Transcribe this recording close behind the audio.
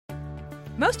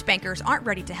Most bankers aren't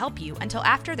ready to help you until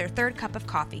after their third cup of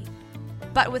coffee.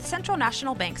 But with Central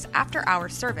National Bank's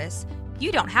after-hours service,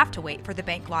 you don't have to wait for the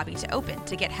bank lobby to open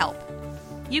to get help.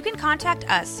 You can contact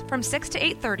us from 6 to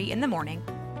 8:30 in the morning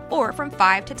or from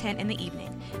 5 to 10 in the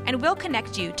evening, and we'll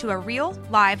connect you to a real,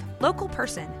 live, local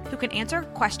person who can answer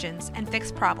questions and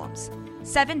fix problems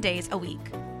 7 days a week.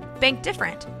 Bank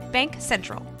different. Bank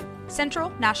Central. Central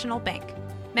National Bank.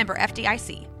 Member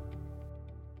FDIC.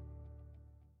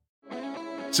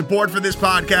 Support for this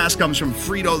podcast comes from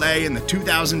Frito-Lay and the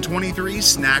 2023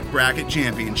 Snack Bracket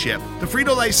Championship. The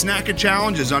Frito-Lay Snack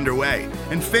Challenge is underway,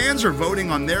 and fans are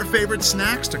voting on their favorite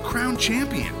snacks to crown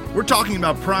champion. We're talking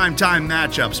about prime-time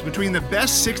matchups between the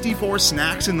best 64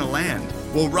 snacks in the land.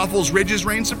 Will Ruffles Ridges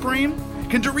reign supreme?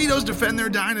 Can Doritos defend their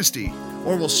dynasty?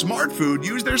 Or will Smart Food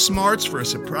use their smarts for a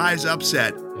surprise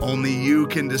upset? Only you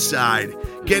can decide.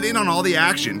 Get in on all the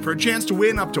action for a chance to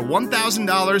win up to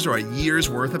 $1,000 or a year's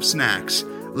worth of snacks.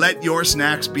 Let your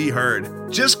snacks be heard.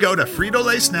 Just go to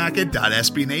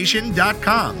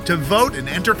fritolaysnacket.sbnation.com to vote and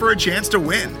enter for a chance to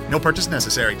win. No purchase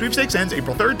necessary. Sweepstakes ends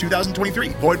April 3rd, 2023.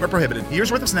 Void where prohibited.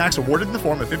 Year's worth of snacks awarded in the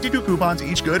form of 52 coupons,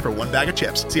 each good for one bag of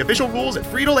chips. See official rules at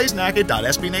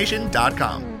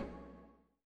fritolaysnacket.sbnation.com.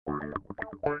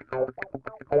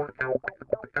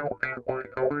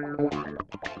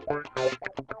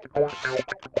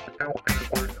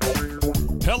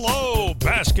 Hello,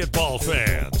 basketball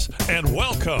fans, and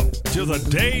welcome to the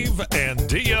Dave and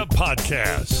Dia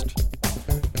podcast.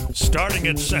 Starting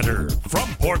at center from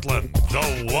Portland,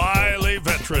 the wily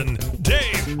veteran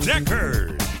Dave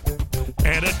Deckard.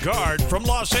 And at guard from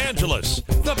Los Angeles,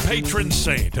 the patron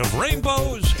saint of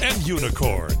rainbows and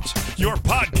unicorns, your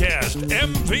podcast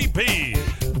MVP,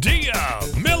 Dia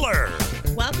Miller.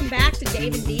 Welcome back to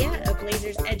Dave and Dia, a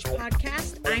Blazers Edge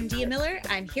podcast. I'm Dia Miller.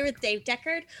 I'm here with Dave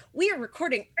Deckard. We are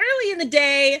recording early in the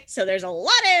day, so there's a lot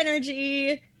of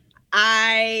energy.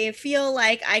 I feel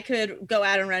like I could go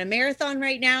out and run a marathon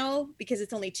right now because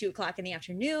it's only 2 o'clock in the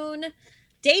afternoon.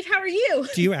 Dave, how are you?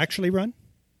 Do you actually run?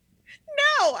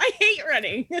 No, I hate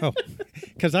running. Oh,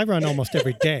 because I run almost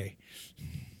every day.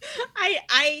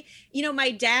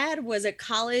 My dad was a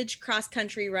college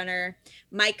cross-country runner.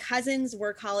 My cousins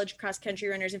were college cross-country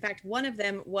runners. In fact, one of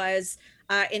them was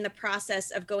in the process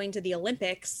of going to the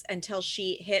Olympics until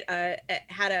she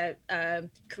had a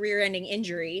career-ending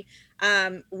injury.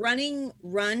 Running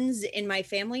runs in my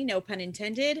family, no pun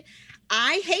intended.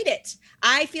 I hate it.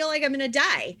 I feel like I'm going to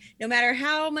die. No matter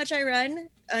how much I run,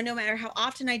 no matter how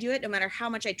often I do it, no matter how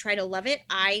much I try to love it,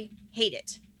 I hate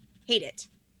it. Hate it.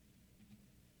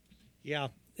 Yeah,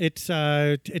 it's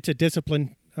a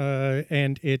discipline,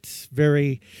 and it's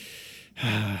very.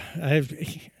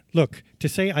 Look, to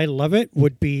say I love it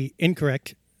would be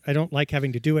incorrect. I don't like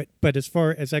having to do it, but as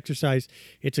far as exercise,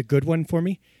 it's a good one for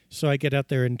me. So I get out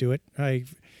there and do it.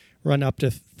 I've run up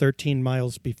to 13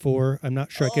 miles before. I'm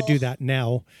not sure I could do that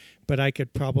now, but I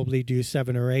could probably do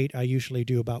 7 or 8. I usually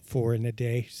do about 4 in a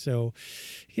day. So,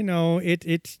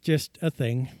 it's just a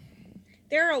thing.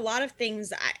 There are a lot of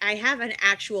things. I have an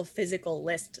actual physical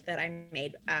list that I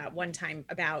made one time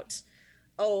about,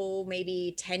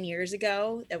 maybe 10 years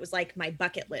ago. That was like my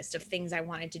bucket list of things I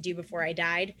wanted to do before I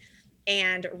died.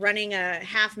 And running a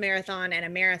half marathon and a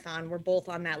marathon were both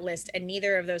on that list. And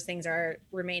neither of those things are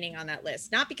remaining on that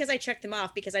list. Not because I checked them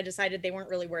off, because I decided they weren't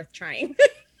really worth trying.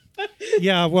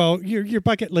 Yeah, well, your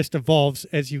bucket list evolves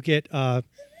as you get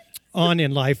on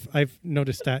in life. I've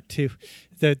noticed that too.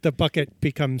 The bucket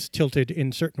becomes tilted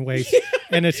in certain ways,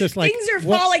 and it's just like things are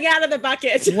falling out of the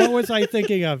bucket. What was I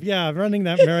thinking of? Yeah, running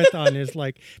that marathon is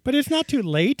like, but it's not too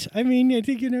late. I mean, I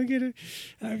think I think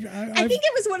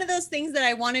it was one of those things that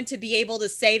I wanted to be able to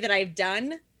say that I've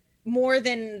done more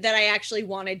than that I actually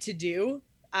wanted to do.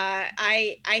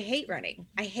 I hate running.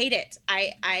 I hate it.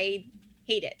 I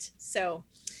hate it. So.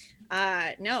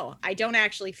 No, I don't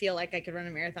actually feel like I could run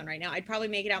a marathon right now. I'd probably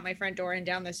make it out my front door and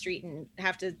down the street and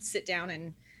have to sit down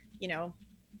and,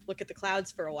 look at the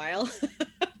clouds for a while.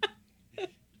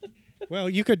 Well,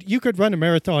 you could run a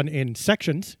marathon in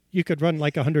sections. You could run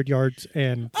like 100 yards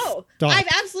and stop. I've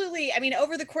absolutely,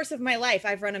 over the course of my life,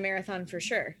 I've run a marathon for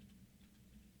sure.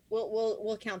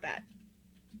 We'll count that.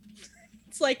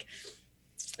 It's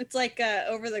like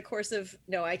over the course of,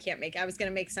 no, I can't make, I was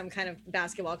going to make some kind of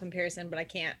basketball comparison, but I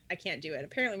can't do it.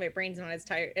 Apparently my brain's not as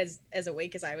tired, as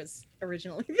awake as I was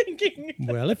originally thinking.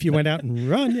 Well, if you went out and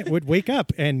run, it would wake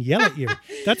up and yell at you.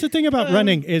 That's the thing about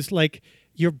running is like,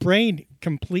 your brain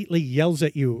completely yells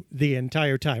at you the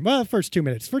entire time. Well, first 2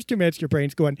 minutes, your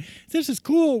brain's going, this is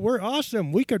cool. We're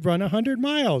awesome. We could run 100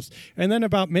 miles. And then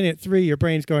about minute 3, your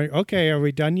brain's going, okay, are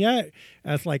we done yet?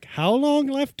 That's like, how long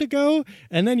left to go?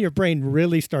 And then your brain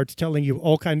really starts telling you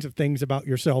all kinds of things about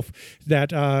yourself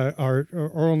that are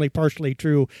only partially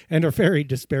true and are very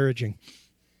disparaging.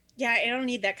 Yeah, I don't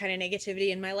need that kind of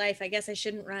negativity in my life. I guess I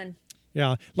shouldn't run.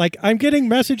 Yeah, like I'm getting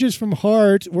messages from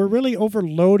Hart. We're really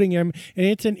overloading him, and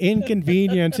it's an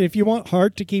inconvenience. If you want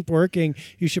Hart to keep working,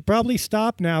 you should probably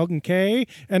stop now, okay?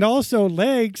 And also,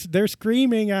 Legs, they're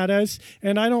screaming at us,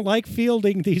 and I don't like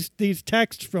fielding these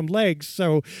texts from Legs.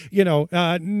 So,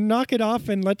 knock it off,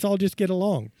 and let's all just get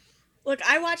along. Look,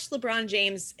 I watched LeBron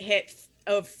James hit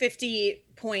 50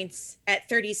 points at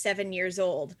 37 years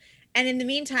old. And in the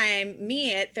meantime,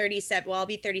 me at 37, well, I'll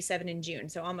be 37 in June,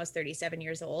 so almost 37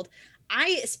 years old.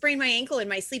 I sprain my ankle in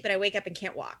my sleep and I wake up and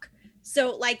can't walk.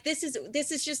 So like, this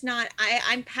is just not,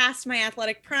 I'm past my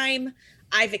athletic prime.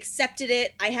 I've accepted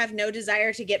it. I have no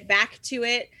desire to get back to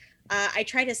it. I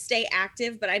try to stay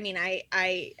active, but I mean,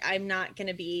 I'm not going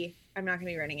to be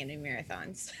running any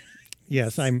marathons.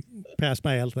 Yes, I'm past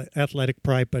my athletic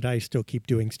prime, but I still keep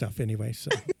doing stuff anyway.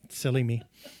 So silly me.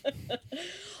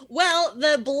 Well,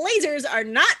 the Blazers are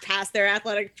not past their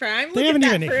athletic prime. They haven't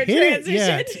even hit it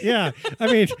yet. Yeah.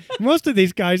 I mean, most of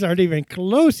these guys aren't even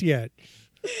close yet.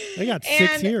 They got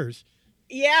 6 years.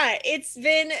 Yeah, it's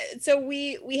been, so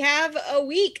we have a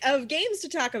week of games to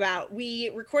talk about. We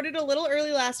recorded a little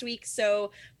early last week.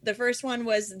 So the first one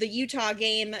was the Utah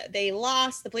game. They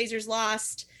lost, the Blazers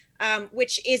lost,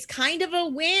 which is kind of a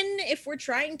win if we're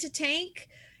trying to tank.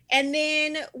 And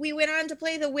then we went on to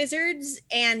play the Wizards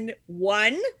and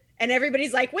won. And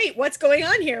everybody's like, wait, what's going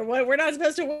on here? We're not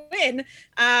supposed to win.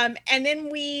 And then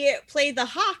we played the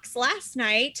Hawks last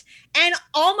night and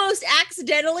almost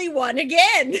accidentally won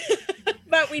again.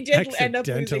 But we did end up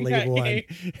losing that game.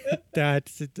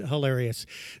 That's hilarious.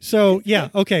 So, yeah,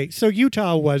 okay. So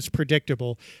Utah was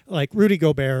predictable. Like Rudy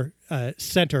Gobert,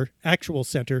 actual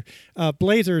center.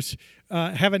 Blazers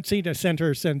haven't seen a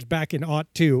center since back in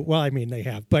 '02. Well, I mean, they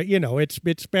have. But,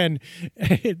 it's been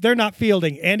 – they're not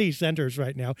fielding any centers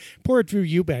right now. Poor Drew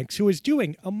Eubanks, who is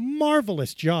doing a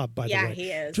marvelous job, by the way. Yeah,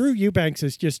 he is. Drew Eubanks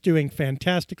is just doing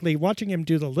fantastically. Watching him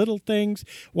do the little things,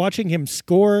 watching him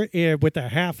score with a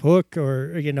half hook or,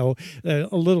 a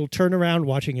little turnaround,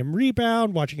 watching him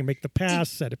rebound, watching him make the pass,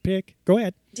 set a pick. Go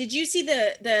ahead. Did you see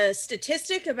the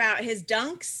statistic about his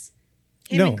dunks?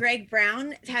 No. And Greg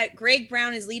Brown. Greg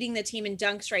Brown is leading the team in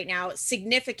dunks right now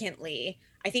significantly.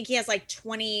 I think he has like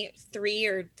 23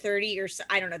 or 30 or so.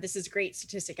 I don't know. This is a great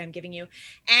statistic I'm giving you.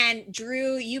 And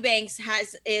Drew Eubanks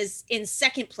is in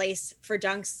second place for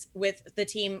dunks with the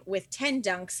team with 10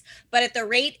 dunks. But at the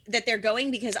rate that they're going,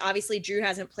 because obviously Drew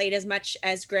hasn't played as much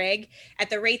as Greg,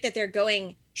 at the rate that they're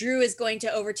going, Drew is going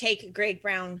to overtake Greg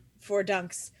Brown for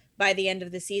dunks by the end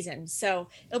of the season. So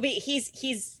it'll be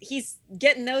he's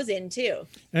getting those in too.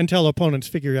 Until opponents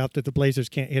figure out that the Blazers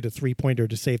can't hit a 3-pointer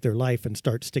to save their life and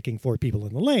start sticking 4 people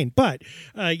in the lane. But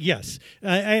yes,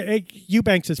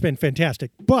 Eubanks has been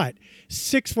fantastic. But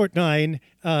 6'9",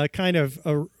 kind of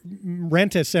a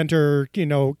rent-a-center,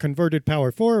 converted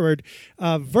power forward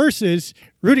versus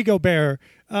Rudy Gobert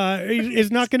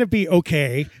is not going to be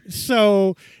okay.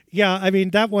 So. Yeah, I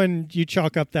mean, that one, you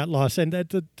chalk up that loss, and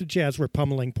the Jazz were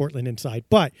pummeling Portland inside.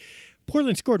 But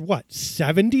Portland scored,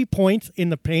 70 points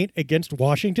in the paint against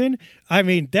Washington? I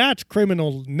mean, that's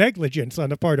criminal negligence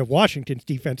on the part of Washington's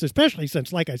defense, especially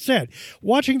since, like I said,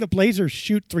 watching the Blazers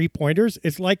shoot 3-pointers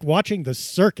is like watching the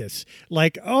circus.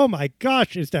 Like, oh my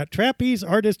gosh, is that trapeze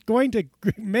artist going to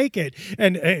make it?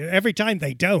 And every time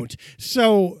they don't.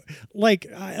 So, like,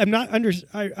 I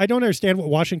don't understand what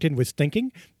Washington was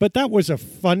thinking, but that was a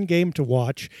fun game to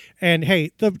watch. And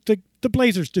hey, the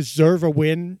Blazers deserve a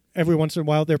win every once in a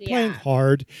while. They're playing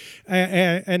hard,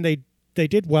 and they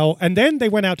did well. And then they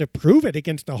went out to prove it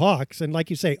against the Hawks, and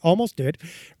like you say, almost did.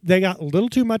 They got a little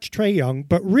too much Trae Young,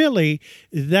 but really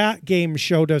that game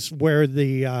showed us where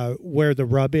the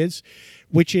rub is,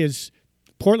 which is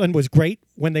Portland was great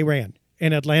when they ran.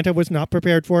 And Atlanta was not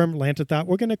prepared for him. Atlanta thought,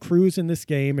 we're going to cruise in this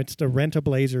game. It's the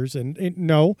Rent-a-Blazers. And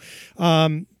no,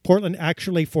 Portland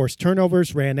actually forced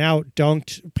turnovers, ran out,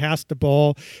 dunked, passed the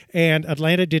ball. And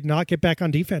Atlanta did not get back on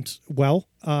defense well.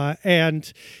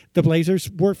 And the Blazers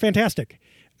were fantastic.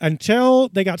 until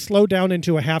they got slowed down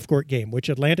into a half-court game, which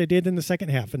Atlanta did in the second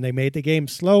half, and they made the game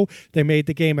slow. They made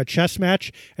the game a chess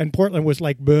match, and Portland was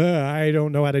like, I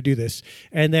don't know how to do this.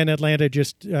 And then Atlanta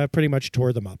just pretty much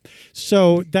tore them up.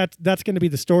 So that's going to be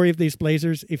the story of these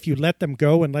Blazers. If you let them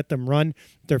go and let them run,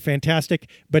 they're fantastic.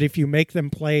 But if you make them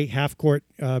play half-court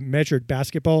measured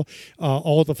basketball,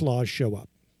 all the flaws show up.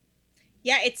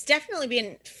 Yeah, it's definitely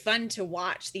been fun to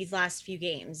watch these last few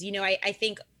games. You know, I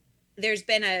think there's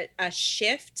been a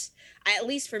shift, at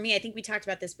least for me. I think we talked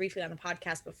about this briefly on the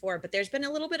podcast before, but there's been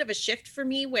a little bit of a shift for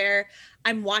me where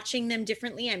I'm watching them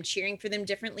differently. I'm cheering for them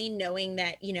differently, knowing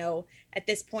that, you know, at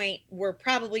this point, we're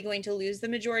probably going to lose the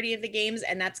majority of the games,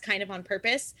 and that's kind of on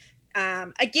purpose.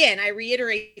 Again, I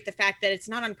reiterate the fact that it's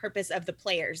not on purpose of the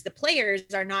players. The players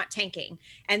are not tanking.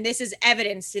 And this is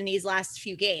evidenced in these last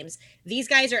few games. These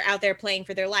guys are out there playing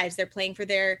for their lives. They're playing for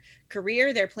their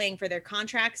career. They're playing for their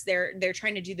contracts. They're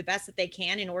trying to do the best that they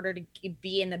can in order to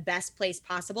be in the best place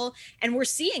possible. And we're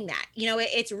seeing that. You know,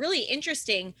 it's really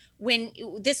interesting when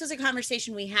this was a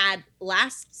conversation we had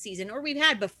last season, or we've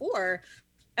had before,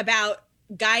 about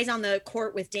guys on the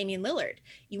court with Damian Lillard.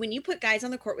 When you put guys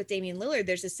on the court with Damian Lillard,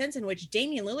 there's a sense in which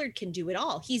Damian Lillard can do it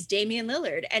all. He's Damian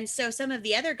Lillard. And so some of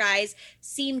the other guys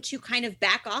seem to kind of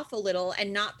back off a little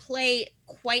and not play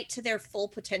quite to their full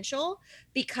potential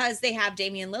because they have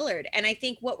Damian Lillard. And I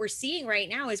think what we're seeing right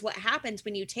now is what happens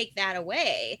when you take that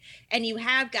away and you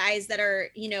have guys that are,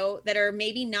 you know, that are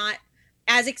maybe not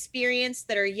as experienced,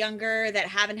 that are younger, that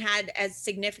haven't had as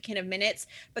significant of minutes,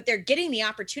 but they're getting the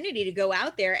opportunity to go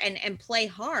out there and play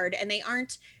hard, and they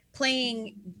aren't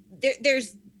playing.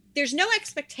 There's no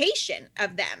expectation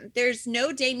of them. There's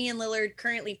no Damian Lillard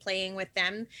currently playing with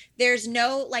them. There's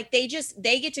no, like, they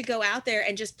get to go out there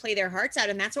and just play their hearts out.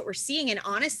 And that's what we're seeing. And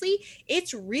honestly,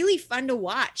 it's really fun to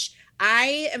watch.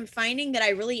 I am finding that I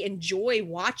really enjoy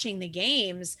watching the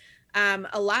games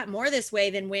a lot more this way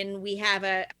than when we have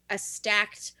a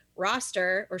stacked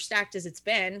roster, or stacked as it's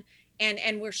been,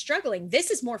 and we're struggling. This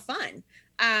is more fun.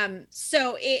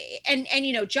 So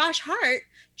you know, Josh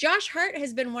Hart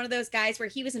has been one of those guys where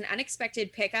he was an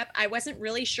unexpected pickup. I wasn't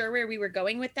really sure where we were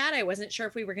going with that. I wasn't sure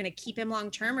if we were going to keep him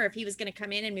long term or if he was going to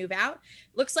come in and move out.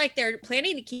 Looks like they're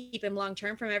planning to keep him long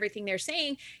term from everything they're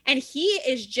saying. And he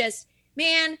is just,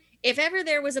 man, if ever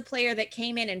there was a player that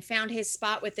came in and found his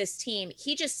spot with this team,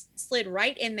 he just slid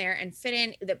right in there and fit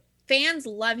in. The fans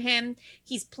love him.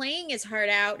 He's playing his heart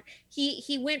out.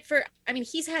 He went for, I mean,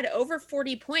 he's had over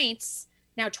 40 points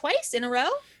now twice in a row.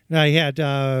 No, he had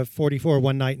 44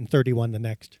 one night and 31 the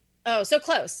next. Oh, so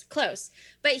close.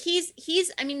 But he's,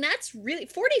 I mean, that's really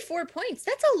 44 points.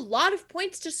 That's a lot of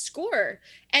points to score.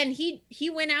 And he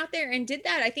went out there and did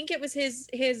that. I think it was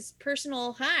his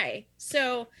personal high.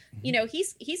 So, you know,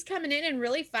 he's coming in and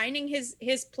really finding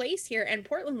his place here, and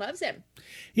Portland loves him.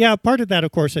 Yeah. Part of that,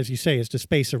 of course, as you say, is the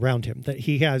space around him, that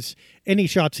he has any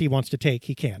shots he wants to take,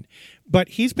 he can. But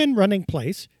he's been running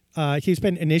plays. He's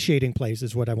been initiating plays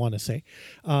is what I want to say.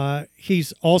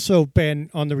 He's also been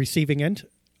on the receiving end,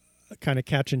 kind of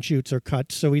catch and shoots or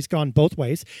cuts. So he's gone both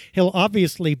ways. He'll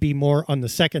obviously be more on the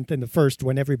second than the first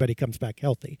when everybody comes back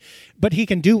healthy, but he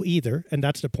can do either. And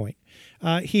that's the point.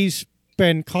 He's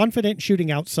been confident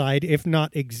shooting outside, if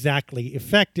not exactly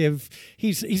effective.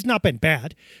 He's not been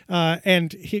bad.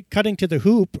 And cutting to the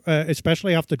hoop,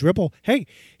 especially off the dribble. Hey,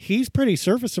 he's pretty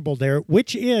serviceable there,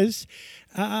 which is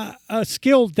a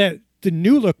skill that the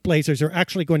new look Blazers are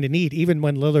actually going to need even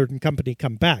when Lillard and company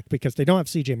come back, because they don't have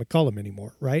CJ McCollum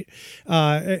anymore, right?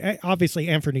 Obviously,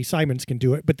 Anthony Simons can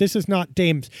do it, but this is not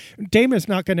Dame's. Dame is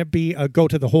not going to be a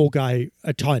go-to-the-hole guy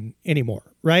a ton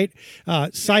anymore, right?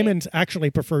 Simons actually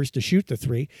prefers to shoot the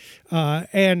three,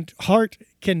 and Hart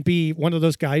can be one of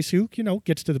those guys who, you know,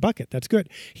 gets to the bucket. That's good.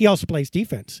 He also plays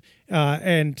defense,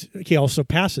 and he also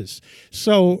passes.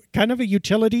 So kind of a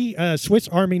utility Swiss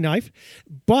Army knife,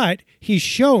 but he's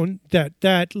shown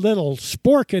that little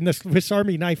spork in the Swiss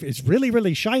Army knife is really,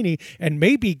 really shiny and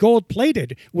maybe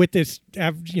gold-plated with this,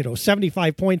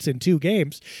 75 points in 2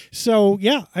 games. So,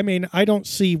 yeah, I mean, I don't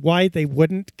see why they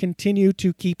wouldn't continue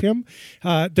to keep him.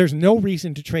 There's no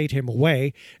reason to trade him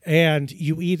away, and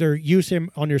you either use him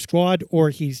on your squad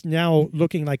or he's now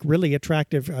looking like really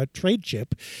attractive trade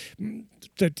chip.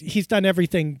 That he's done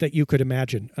everything that you could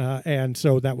imagine. And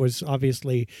so that was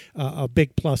obviously a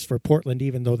big plus for Portland,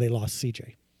 even though they lost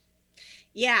CJ.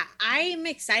 Yeah, I'm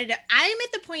excited. I'm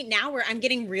at the point now where I'm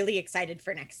getting really excited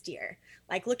for next year.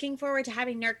 Like, looking forward to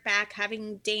having Nurk back,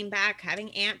 having Dame back,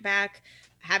 having Ant back,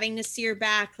 having Nasir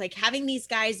back, like having these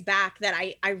guys back that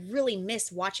I really miss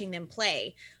watching them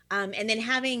play. And then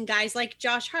having guys like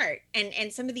Josh Hart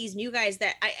and some of these new guys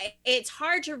that it's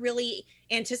hard to really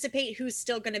anticipate who's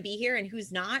still going to be here and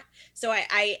who's not. So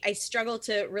I struggle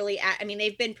to really, I mean,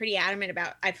 they've been pretty adamant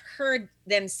about, I've heard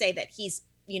them say that he's,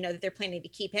 that they're planning to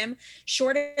keep him.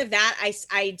 Short of that,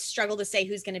 I struggle to say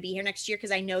who's going to be here next year,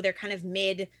 because I know they're kind of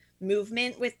mid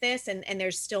movement with this, and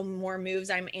there's still more moves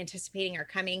I'm anticipating are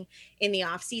coming in the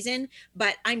off season,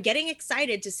 but I'm getting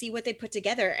excited to see what they put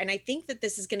together, and I think that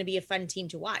this is going to be a fun team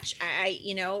to watch.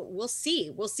 We'll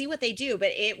see what they do, but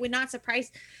it would not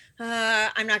surprise.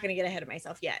 I'm not going to get ahead of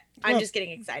myself yet. I'm just getting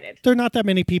excited. There are not that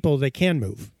many people they can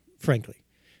move, frankly.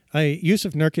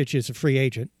 Yusuf Nurkic is a free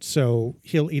agent, so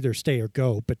he'll either stay or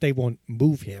go, but they won't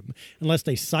move him unless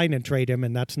they sign and trade him,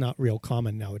 and that's not real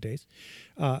common nowadays.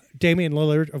 Damian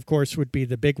Lillard, of course, would be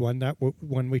the big one, that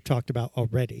one we talked about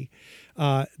already.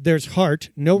 There's Hart.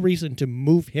 No reason to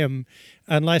move him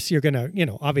unless you're going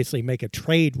to, obviously make a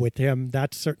trade with him.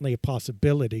 That's certainly a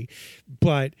possibility.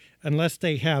 But unless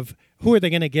they have, who are they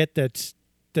going to get that's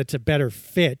a better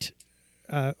fit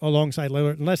alongside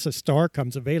Lillard? Unless a star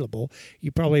comes available,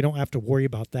 you probably don't have to worry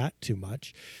about that too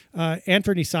much.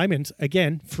 Anthony Simons,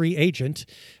 again, free agent.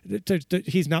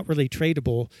 He's not really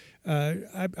tradable.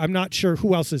 I'm not sure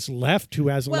who else is left who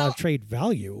has a lot of trade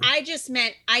value. I just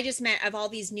meant of all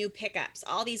these new pickups,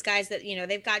 all these guys that,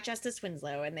 they've got Justice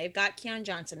Winslow and they've got Keon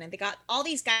Johnson and they got all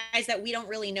these guys that we don't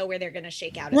really know where they're going to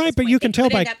shake out. Right, but you can tell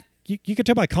by you can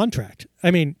tell by contract.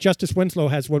 I mean, Justice Winslow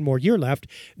has one more year left.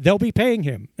 They'll be paying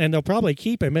him, and they'll probably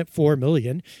keep him at $4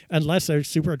 million unless a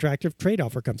super attractive trade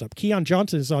offer comes up. Keon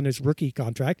Johnson is on his rookie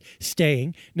contract,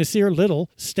 staying. Nasir Little,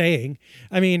 staying.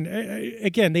 I mean,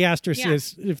 again, the asterisk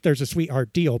is if there's a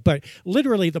sweetheart deal, but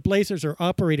literally the Blazers are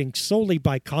operating solely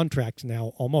by contracts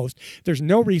now, almost. There's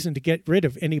no reason to get rid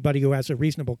of anybody who has a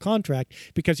reasonable contract,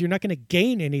 because you're not going to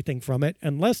gain anything from it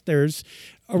unless there's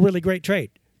a really great trade.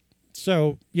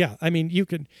 So, yeah, I mean,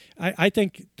 I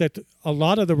think that a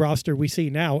lot of the roster we see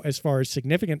now, as far as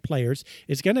significant players,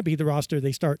 is going to be the roster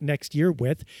they start next year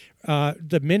with.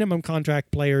 The minimum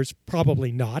contract players,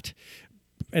 probably not.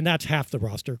 And that's half the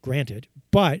roster, granted.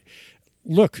 But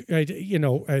look,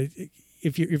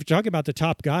 if you're talking about the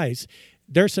top guys,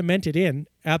 they're cemented in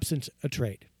absent a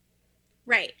trade.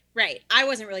 Right. I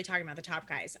wasn't really talking about the top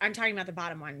guys. I'm talking about the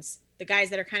bottom ones. The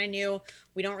guys that are kind of new.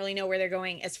 We don't really know where they're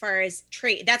going as far as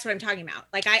trade. That's what I'm talking about.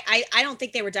 Like, I don't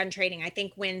think they were done trading. I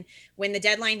think when the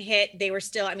deadline hit, they were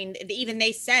still, I mean, even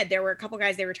they said there were a couple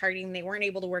guys they were targeting, they weren't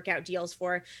able to work out deals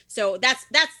for. So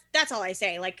that's all I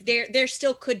say. Like, there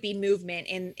still could be movement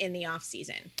in the off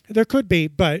season. There could be,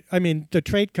 but I mean, the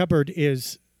trade cupboard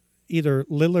is either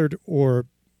Lillard or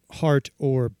Hart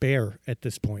or Bear at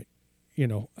this point.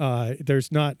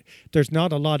 There's not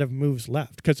a lot of moves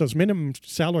left, because those minimum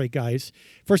salary guys,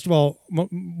 first of all,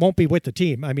 won't be with the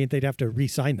team. I mean, they'd have to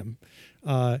re-sign them.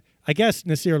 I guess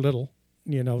Nasir Little,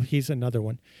 he's another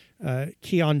one.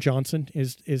 Keon Johnson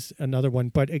is another one.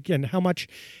 But again, how much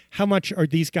are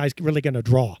these guys really going to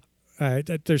draw?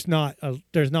 There's not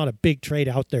a big trade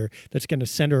out there that's going to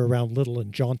center around Little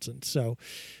and Johnson. So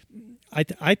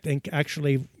I think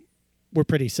actually we're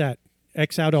pretty set.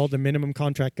 X out all the minimum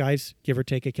contract guys, give or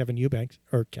take a Drew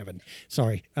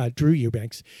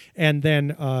Eubanks. And then,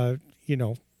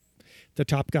 the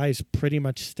top guys pretty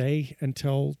much stay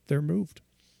until they're moved.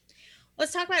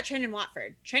 Let's talk about Trendon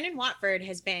Watford. Trendon Watford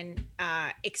has been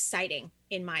exciting,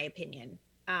 in my opinion.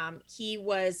 He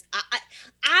was,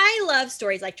 I love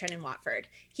stories like Trendon Watford.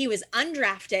 He was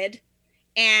undrafted,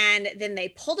 and then they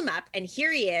pulled him up, and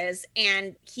here he is,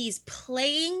 and he is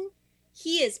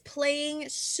playing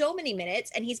so many minutes,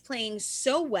 and he's playing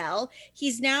so well.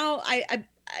 He's now, I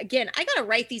got to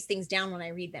write these things down when I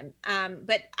read them.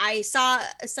 But I saw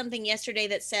something yesterday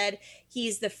that said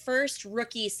he's the first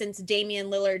rookie since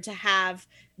Damian Lillard to have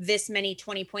this many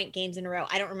 20-point games in a row.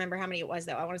 I don't remember how many it was,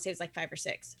 though. I want to say it was like 5 or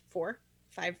 6, 4,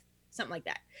 5, something like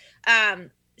that.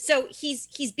 So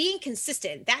he's being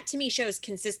consistent. That to me shows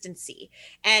consistency,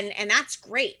 and that's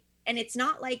great. And it's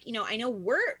not like, I know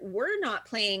we're not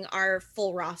playing our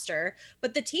full roster,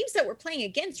 but the teams that we're playing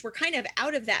against were kind of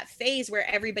out of that phase where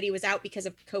everybody was out because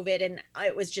of COVID and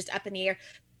it was just up in the air.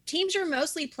 Teams are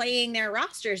mostly playing their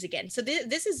rosters again. So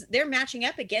they're matching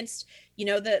up against,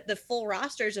 the full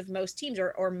rosters of most teams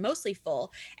or mostly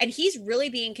full. And he's really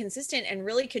being consistent and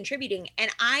really contributing. And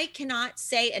I cannot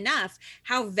say enough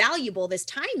how valuable this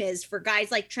time is for guys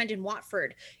like Trendon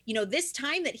Watford. This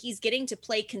time that he's getting to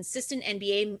play consistent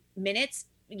NBA minutes,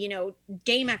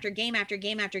 game after game after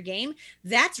game after game,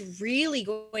 that's really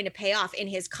going to pay off in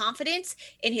his confidence,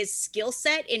 in his skill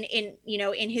set,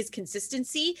 in his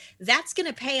consistency. That's going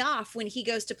to pay off when he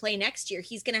goes to play next year.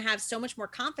 He's going to have so much more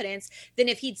confidence than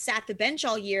if he'd sat the bench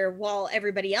all year while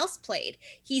everybody else played.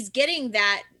 He's getting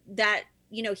that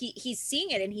he's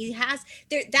seeing it, and he has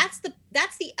there. That's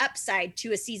the upside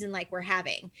to a season like we're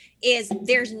having, is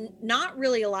there's not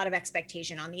really a lot of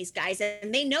expectation on these guys,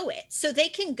 and they know it. So they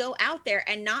can go out there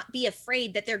and not be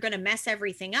afraid that they're going to mess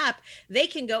everything up. They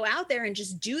can go out there and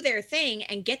just do their thing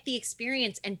and get the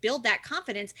experience and build that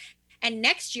confidence. And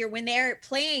next year, when they're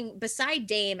playing beside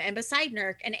Dame and beside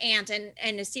Nurk and Ant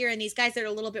and Nasir and these guys that are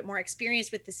a little bit more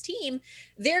experienced with this team,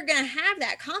 they're going to have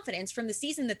that confidence from the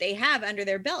season that they have under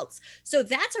their belts. So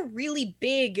that's a really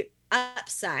big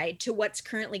upside to what's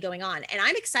currently going on. And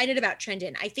I'm excited about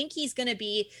Trendon. I think he's going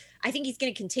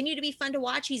to continue to be fun to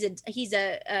watch. He's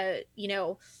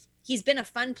been a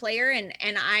fun player, and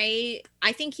I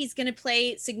think he's going to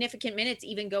play significant minutes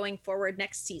even going forward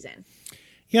next season.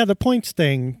 Yeah, the points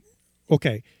thing.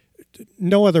 Okay,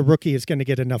 no other rookie is going to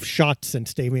get enough shots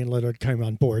since Damian Lillard came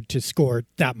on board to score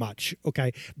that much,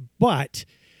 okay? But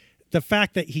the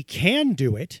fact that he can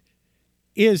do it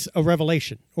is a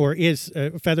revelation, or is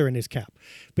a feather in his cap.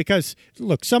 Because,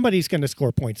 look, somebody's going to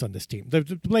score points on this team.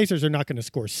 The Blazers are not going to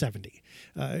score 70.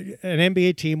 An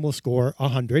NBA team will score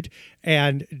 100,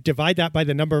 and divide that by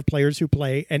the number of players who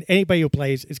play, and anybody who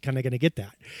plays is kind of going to get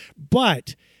that.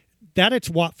 But that it's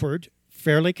Watford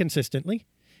fairly consistently,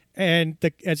 and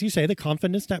as you say, the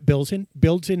confidence that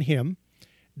builds in him,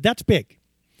 that's big.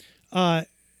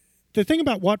 The thing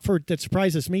about Watford that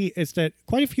surprises me is that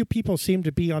quite a few people seem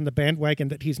to be on the bandwagon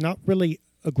that he's not really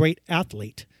a great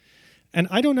athlete. And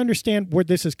I don't understand where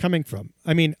this is coming from.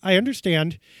 I mean, I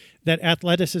understand that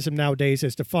athleticism nowadays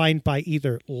is defined by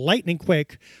either lightning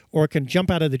quick or can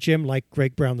jump out of the gym like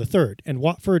Greg Brown III. And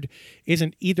Watford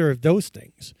isn't either of those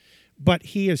things. But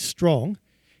he is strong.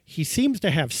 He seems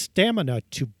to have stamina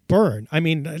to burn. I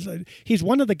mean, he's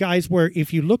one of the guys where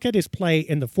if you look at his play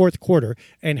in the fourth quarter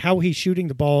and how he's shooting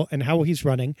the ball and how he's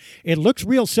running, it looks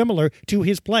real similar to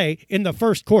his play in the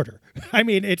first quarter. I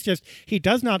mean, it's just, he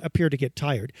does not appear to get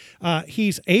tired.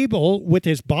 He's able with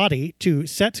his body to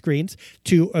set screens,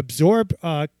 to absorb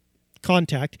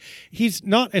contact. He's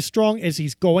not as strong as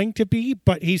he's going to be,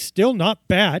 but he's still not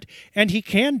bad, and he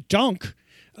can dunk.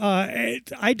 I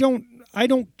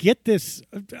don't get this.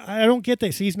 I don't get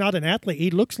this. He's not an athlete.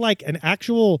 He looks like an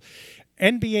actual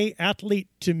NBA athlete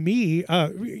to me.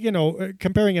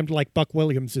 Comparing him to like Buck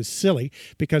Williams is silly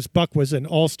because Buck was an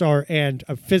all-star and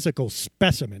a physical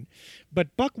specimen.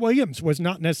 But Buck Williams was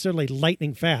not necessarily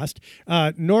lightning fast,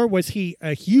 nor was he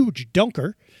a huge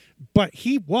dunker, but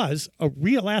he was a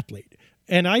real athlete.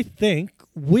 And I think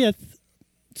with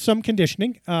some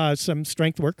conditioning, some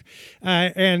strength work,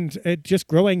 and just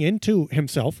growing into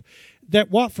himself, that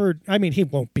Watford, I mean, he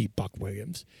won't be Buck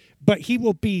Williams, but he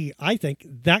will be, I think,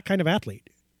 that kind of athlete.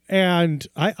 And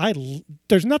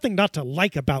there's nothing not to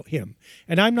like about him.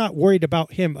 And I'm not worried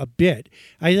about him a bit.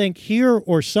 I think here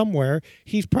or somewhere,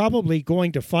 he's probably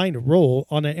going to find a role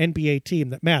on an NBA team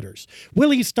that matters. Will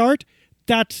he start?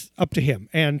 That's up to him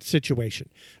and situation.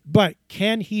 But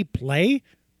can he play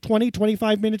 20,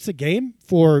 25 minutes a game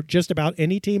for just about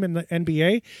any team in the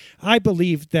NBA? I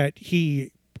believe that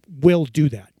he will do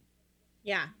that.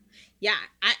 Yeah. Yeah.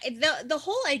 The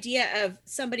whole idea of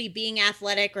somebody being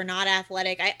athletic or not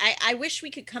athletic, I wish we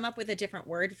could come up with a different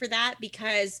word for that,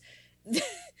 because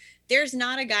there's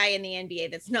not a guy in the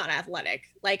NBA that's not athletic.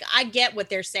 Like, I get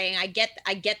what they're saying. I get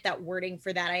that wording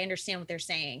for that. I understand what they're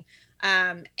saying.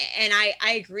 And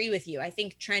I agree with you. I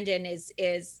think Trendon is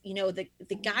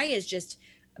the guy is just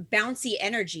bouncy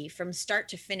energy from start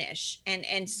to finish.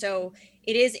 And so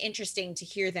it is interesting to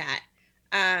hear that.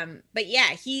 But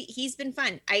yeah, he's been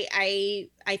fun. I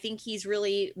think he's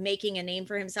really making a name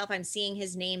for himself. I'm seeing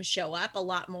his name show up a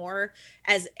lot more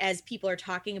as people are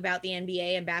talking about the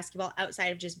NBA and basketball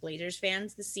outside of just Blazers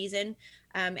fans this season.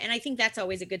 And I think that's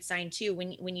always a good sign too,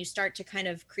 when you start to kind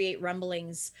of create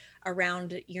rumblings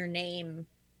around your name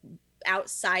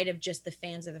outside of just the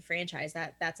fans of the franchise.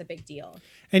 That's a big deal.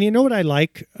 And you know what I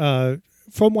like,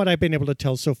 from what I've been able to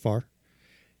tell so far,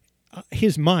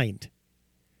 his mind.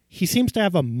 He seems to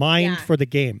have a mind for the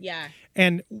game. Yeah.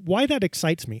 And why that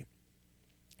excites me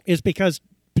is because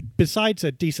besides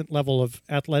a decent level of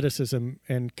athleticism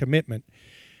and commitment,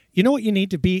 you know what you need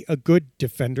to be a good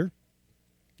defender?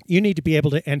 You need to be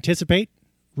able to anticipate,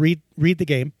 read the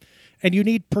game, and you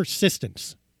need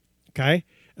persistence, okay?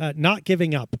 Not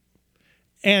giving up.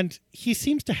 And he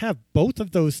seems to have both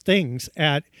of those things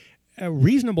at a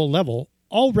reasonable level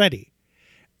already.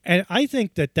 And I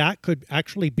think that could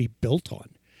actually be built on.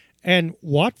 And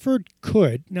Watford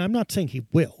could, now I'm not saying he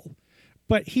will,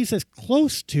 but he's as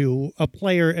close to a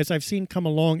player as I've seen come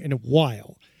along in a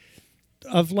while.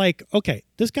 Of like, okay,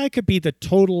 this guy could be the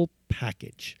total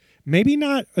package. Maybe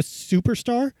not a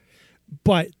superstar,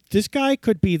 but this guy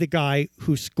could be the guy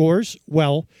who scores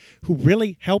well, who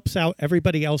really helps out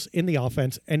everybody else in the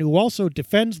offense, and who also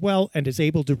defends well and is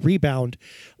able to rebound,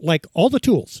 like all the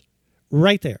tools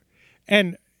right there.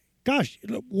 And gosh,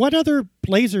 what other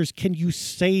Blazers can you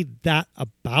say that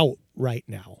about right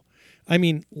now? I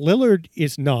mean, Lillard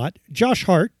is not. Josh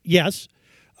Hart, yes.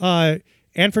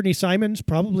 Anthony Simons,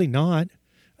 probably not.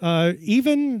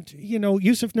 Even,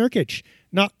 Yusuf Nurkic,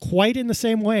 not quite in the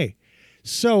same way.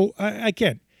 So,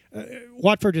 again,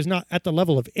 Watford is not at the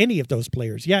level of any of those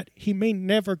players yet. He may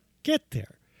never get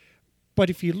there. But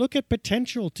if you look at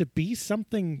potential to be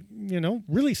something,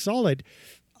 really solid,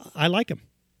 I like him.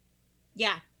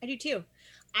 Yeah, I do too.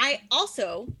 I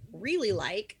also really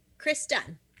like Chris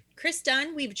Dunn. Chris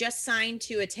Dunn, we've just signed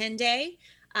to a 10-day.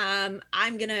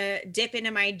 I'm going to dip into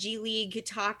my G League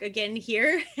talk again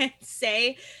here and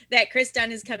say that Chris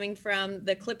Dunn is coming from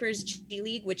the Clippers G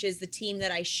League, which is the team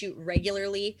that I shoot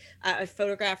regularly,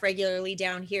 photograph regularly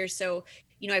down here. So,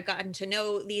 I've gotten to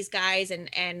know these guys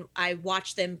and I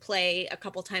watch them play a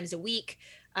couple times a week,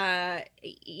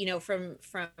 from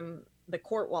the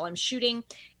court while I'm shooting.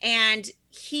 And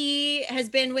he has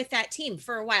been with that team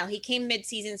for a while. He came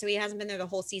mid-season, so he hasn't been there the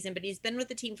whole season, but he's been with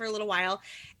the team for a little while.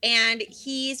 And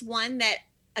he's one that,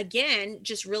 again,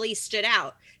 just really stood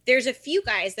out. There's a few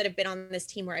guys that have been on this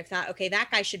team where I thought, okay, that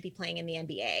guy should be playing in the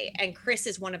NBA. And Chris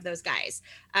is one of those guys.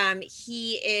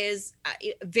 He is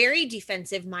very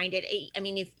defensive minded. I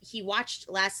mean, if he watched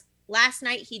last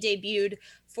night, he debuted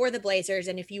for the Blazers.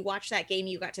 And if you watch that game,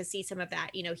 you got to see some of that.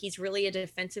 He's really a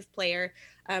defensive player,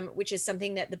 which is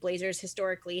something that the Blazers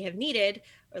historically have needed,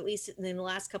 or at least in the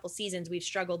last couple seasons, we've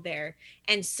struggled there.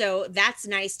 And so that's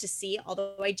nice to see.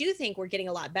 Although I do think we're getting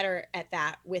a lot better at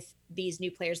that with these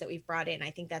new players that we've brought in.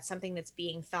 I think that's something that's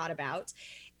being thought about.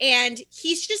 And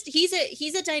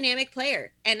he's a dynamic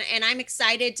player. And I'm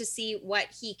excited to see what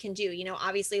he can do.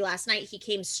 Obviously last night he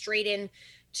came straight in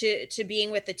to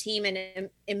being with the team and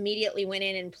immediately went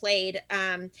in and played.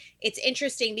 It's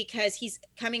interesting because he's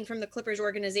coming from the Clippers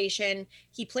organization.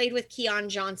 He played with Keon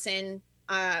Johnson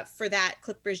for that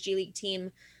Clippers G League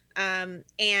team. And,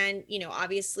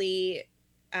 obviously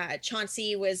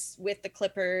Chauncey was with the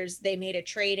Clippers. They made a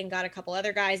trade and got a couple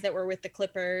other guys that were with the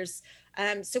Clippers.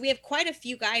 So we have quite a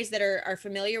few guys that are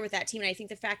familiar with that team. And I think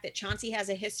the fact that Chauncey has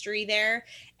a history there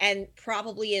and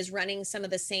probably is running some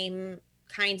of the same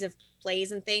kinds of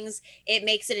plays and things, it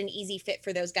makes it an easy fit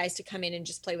for those guys to come in and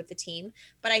just play with the team.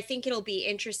 But I think it'll be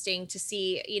interesting to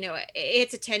see,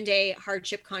 it's a 10-day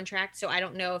hardship contract, so I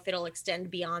don't know if it'll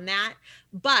extend beyond that,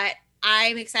 but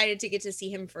I'm excited to get to see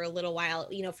him for a little while.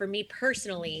 For me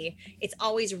personally, it's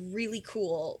always really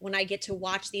cool when I get to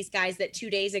watch these guys that 2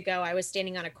 days ago I was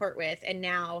standing on a court with, and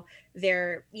now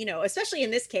they're, especially in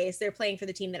this case, they're playing for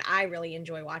the team that I really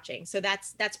enjoy watching. So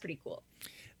that's pretty cool.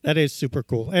 That is super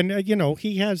cool. And,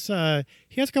 he has a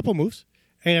couple moves.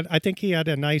 And I think he had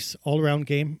a nice all-around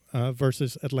game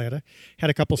versus Atlanta. Had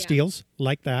a couple steals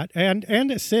like that. And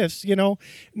assists,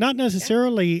 not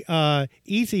necessarily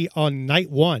easy on night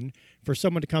one for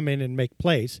someone to come in and make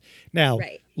plays. Now,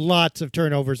 lots of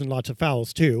turnovers and lots of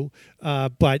fouls too,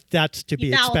 but that's to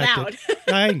be expected.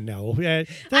 I know.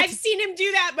 I've seen him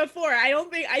do that before.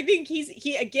 I think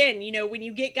he again, when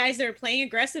you get guys that are playing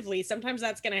aggressively, sometimes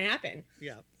that's going to happen.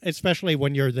 Yeah, especially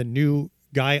when you're the new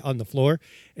guy on the floor,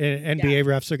 NBA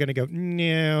refs are going to go,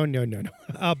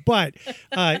 no. But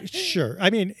sure. I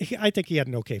mean, I think he had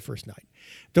an okay first night.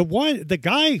 The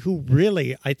guy who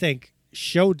really, I think,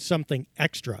 showed something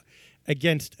extra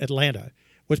against Atlanta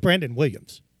was Brandon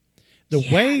Williams. The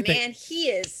way that he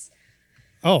is.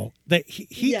 Oh,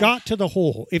 he got to the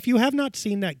hole. If you have not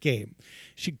seen that game, you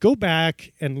should go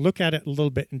back and look at it a little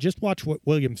bit and just watch what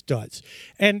Williams does.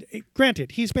 And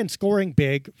granted, he's been scoring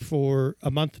big for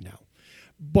a month now.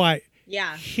 But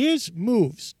his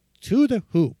moves to the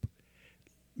hoop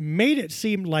made it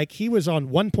seem like he was on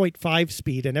 1.5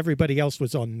 speed and everybody else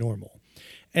was on normal.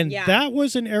 And that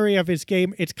was an area of his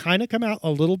game. It's kind of come out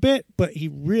a little bit, but he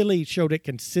really showed it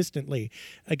consistently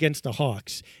against the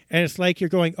Hawks. And it's like you're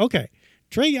going, okay,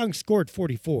 Trae Young scored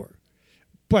 44,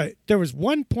 but there was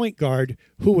one point guard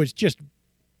who was just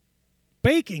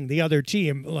baking the other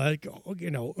team like,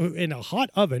 in a hot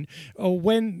oven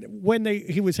when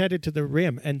he was headed to the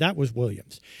rim, and that was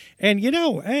Williams. And,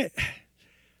 the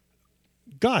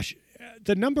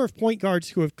number of point guards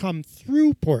who have come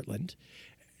through Portland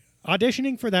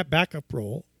auditioning for that backup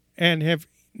role and have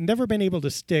never been able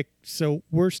to stick. So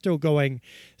we're still going,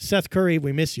 Seth Curry,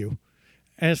 we miss you.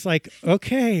 And it's like,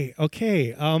 okay.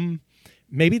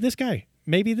 Maybe this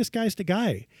guy's the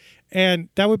guy. And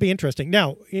that would be interesting.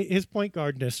 Now, his point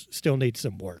guardness still needs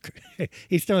some work.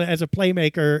 He still, as a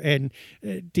playmaker and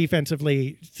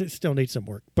defensively, still needs some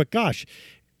work. But gosh,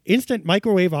 instant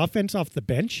microwave offense off the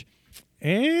bench,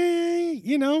 he's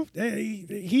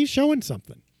showing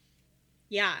something.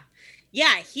 Yeah,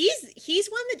 he's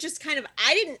one that just kind of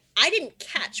I didn't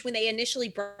catch when they initially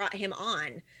brought him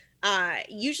on.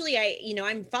 Usually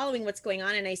I'm following what's going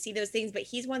on and I see those things, but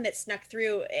he's one that snuck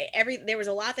through there was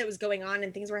a lot that was going on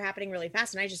and things were happening really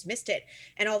fast and I just missed it.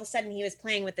 And all of a sudden he was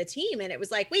playing with the team and it was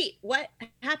like, wait, what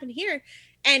happened here?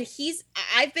 And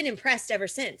I've been impressed ever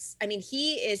since. I mean,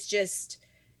 he is just,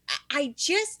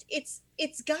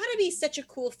 it's got to be such a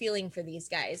cool feeling for these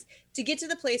guys to get to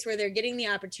the place where they're getting the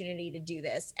opportunity to do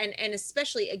this. And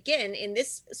especially, again, in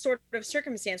this sort of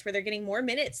circumstance where they're getting more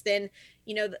minutes than,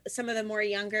 some of the more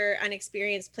younger,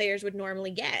 unexperienced players would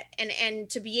normally get. And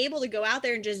to be able to go out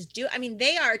there and just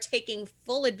they are taking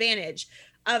full advantage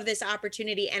of this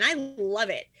opportunity. And I love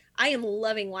it. I am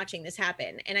loving watching this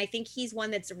happen. And I think he's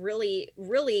one that's really,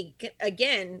 really,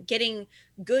 again, getting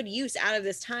good use out of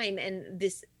this time and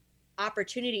this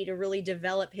opportunity to really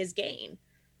develop his game.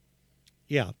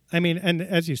 Yeah. I mean, and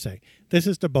as you say, this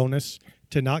is the bonus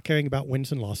to not caring about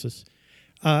wins and losses.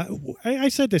 I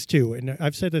said this too, and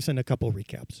I've said this in a couple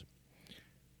recaps.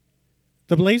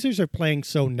 The Blazers are playing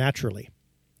so naturally,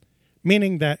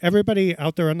 meaning that everybody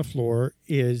out there on the floor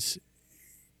is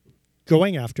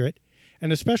going after it,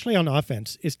 and especially on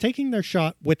offense, is taking their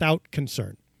shot without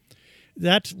concern.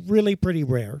 That's really pretty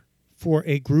rare for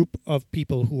a group of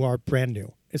people who are brand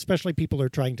new, especially people who are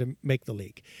trying to make the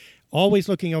league. Always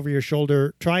looking over your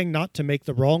shoulder, trying not to make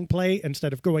the wrong play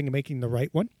instead of going and making the right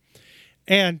one.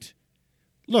 And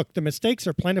look, the mistakes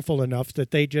are plentiful enough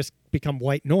that they just become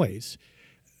white noise.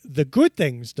 The good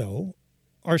things, though,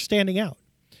 are standing out.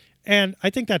 And I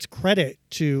think that's credit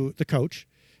to the coach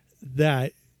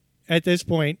that at this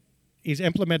point he's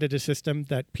implemented a system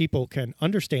that people can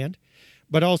understand,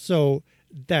 but also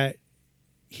that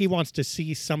he wants to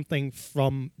see something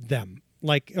from them.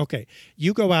 Like, okay,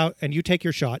 you go out and you take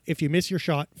your shot. If you miss your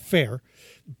shot, fair,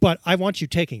 but I want you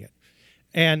taking it.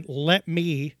 And let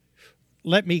me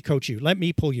coach you. Let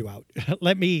me pull you out.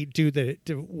 Let me do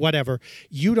whatever.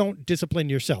 You don't discipline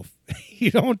yourself. You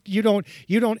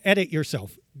don't edit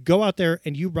yourself. Go out there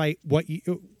and you write what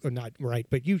you, or not write,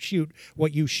 but you shoot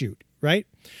what you shoot, right?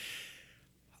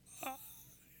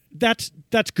 That's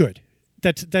good.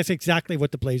 That's exactly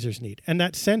what the Blazers need. And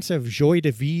that sense of joie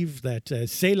de vivre, that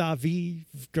c'est la vie,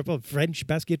 French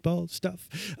basketball stuff,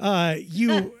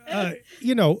 you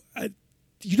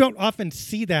don't often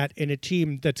see that in a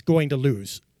team that's going to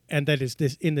lose and that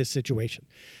is in this situation.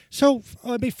 So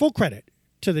full credit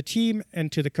to the team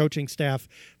and to the coaching staff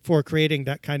for creating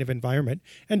that kind of environment.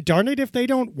 And darn it if they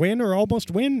don't win or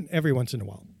almost win every once in a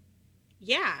while.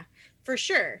 Yeah, for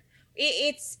sure.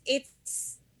 It's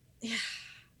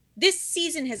this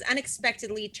season has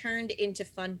unexpectedly turned into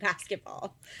fun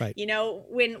basketball. Right.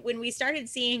 When we started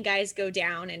seeing guys go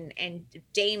down and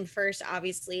Dame first,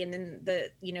 obviously, and then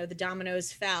the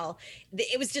dominoes fell,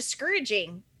 it was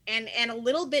discouraging and a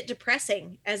little bit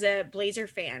depressing as a Blazer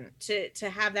fan to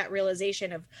have that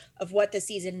realization of what the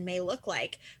season may look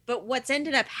like. But what's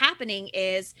ended up happening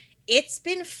is it's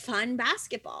been fun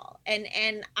basketball.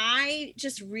 And I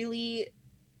just really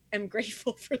am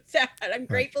grateful for that. I'm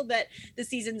grateful that the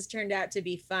season's turned out to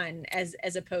be fun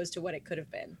as opposed to what it could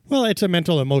have been. Well, it's a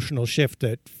mental, emotional shift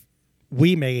that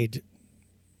we made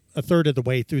a third of the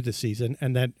way through the season,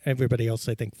 and that everybody else,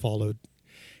 I think, followed.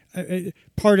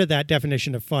 Part of that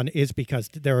definition of fun is because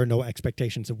there are no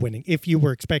expectations of winning. If you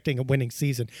were expecting a winning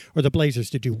season or the Blazers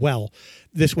to do well,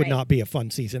 this would not be a fun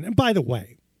season. And by the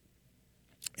way,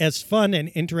 as fun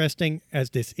and interesting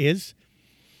as this is,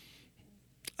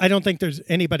 I don't think there's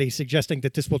anybody suggesting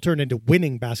that this will turn into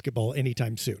winning basketball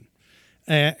anytime soon.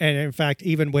 And in fact,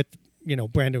 even with,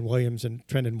 Brandon Williams and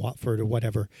Trendon Watford or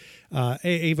whatever,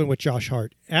 even with Josh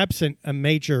Hart, absent a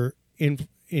major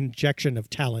injection of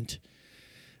talent,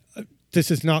 this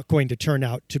is not going to turn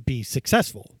out to be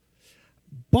successful.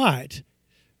 But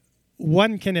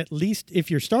one can at least, if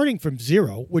you're starting from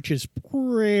zero, which is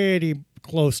pretty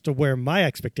close to where my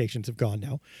expectations have gone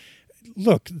now,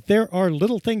 look, there are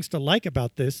little things to like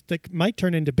about this that might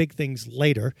turn into big things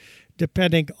later,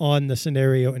 depending on the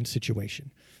scenario and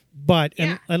situation. But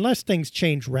unless things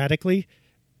change radically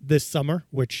this summer,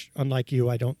 which, unlike you,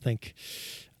 I don't think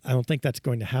I don't think that's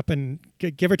going to happen.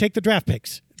 Give or take the draft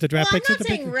picks. The draft picks I'm are the not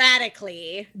saying big.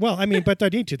 radically. Well, I mean, but they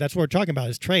need to. That's what we're talking about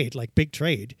is trade, like big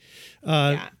trade.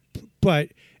 Yeah. But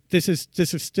this is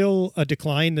still a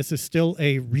decline. This is still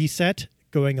a reset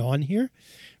going on here.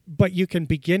 But you can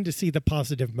begin to see the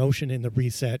positive motion in the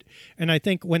reset. And I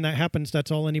think when that happens,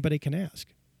 that's all anybody can ask.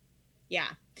 Yeah.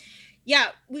 Yeah.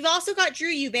 We've also got Drew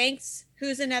Eubanks,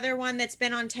 who's another one that's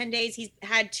been on 10 days. He's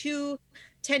had 2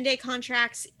 10-day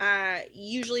contracts.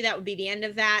 Usually that would be the end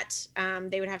of that.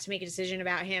 They would have to make a decision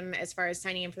about him as far as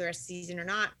signing him for the rest of the season or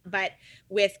not. But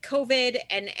with COVID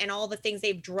and all the things,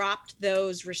 they've dropped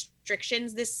those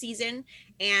restrictions this season.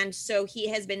 And so he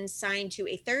has been signed to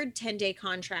a third 10-day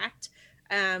contract,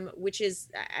 which is,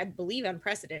 I believe,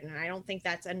 unprecedented. And I don't think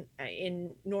that's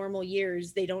in normal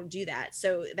years, they don't do that.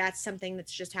 So that's something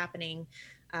that's just happening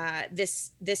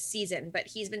this season. But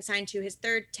he's been signed to his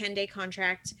third 10-day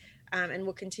contract. And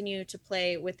will continue to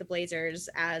play with the Blazers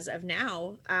as of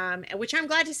now, which I'm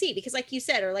glad to see, because like you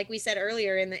said, or like we said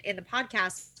earlier in the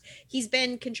podcast, he's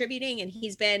been contributing and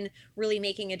he's been really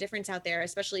making a difference out there,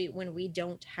 especially when we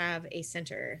don't have a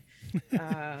center.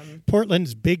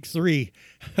 Portland's big 3,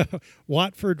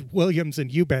 Watford, Williams,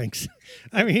 and Eubanks.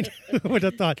 I mean, who would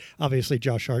have thought? Obviously,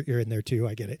 Josh Hart, you're in there too.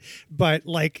 I get it. But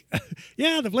like,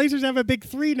 yeah, the Blazers have a big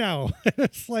 3 now.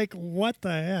 It's like, what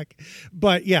the heck?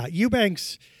 But yeah,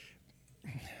 Eubanks...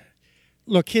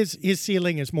 Look, his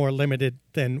ceiling is more limited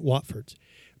than Watford's.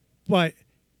 But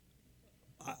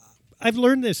I've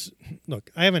learned this. Look,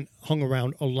 I haven't hung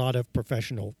around a lot of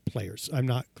professional players. I'm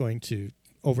not going to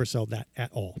oversell that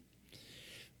at all.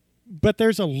 But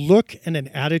there's a look and an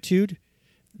attitude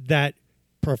that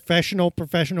professional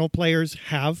players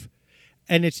have.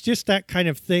 And it's just that kind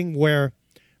of thing where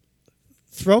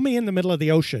throw me in the middle of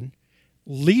the ocean,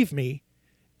 leave me,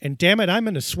 and damn it, I'm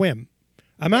going to swim.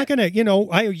 I'm not going to,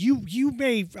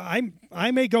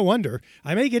 I may go under.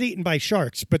 I may get eaten by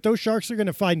sharks, but those sharks are going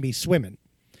to find me swimming.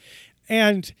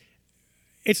 And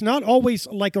it's not always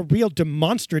like a real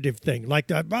demonstrative thing,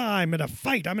 like I'm going to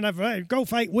fight. I'm going to go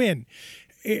fight, win.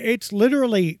 It's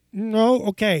literally, no,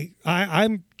 okay,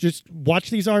 I'm just watch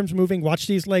these arms moving, watch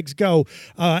these legs go,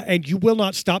 and you will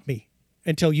not stop me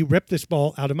until you rip this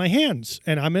ball out of my hands.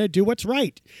 And I'm going to do what's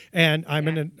right. And I'm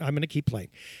going to keep playing.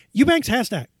 Eubanks has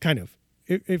that kind of.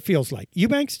 It feels like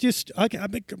Eubanks just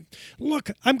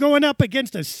look. I'm going up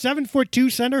against a 7'2"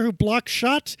 center who blocks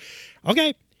shots.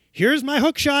 Okay, here's my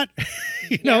hook shot.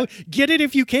 Get it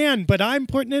if you can, but I'm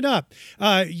putting it up.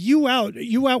 You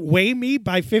outweigh me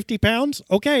by 50 pounds.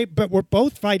 Okay, but we're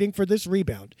both fighting for this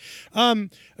rebound. My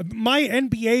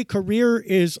NBA career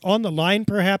is on the line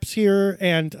perhaps here,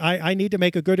 and I need to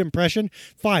make a good impression.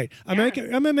 Fine, I'm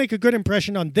gonna make a good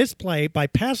impression on this play by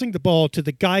passing the ball to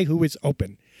the guy who is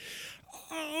open.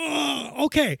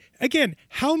 Okay, again,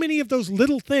 how many of those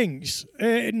little things,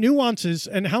 nuances,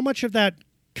 and how much of that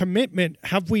commitment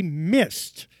have we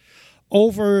missed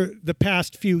over the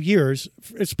past few years,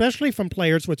 especially from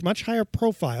players with much higher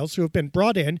profiles who have been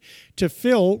brought in to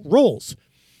fill roles?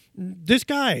 This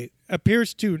guy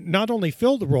appears to not only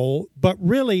fill the role, but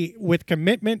really with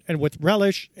commitment and with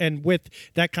relish and with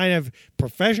that kind of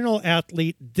professional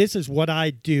athlete, this is what I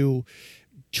do,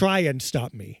 try and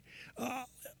stop me.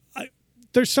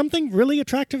 There's something really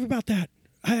attractive about that.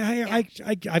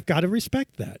 I've got to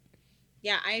respect that.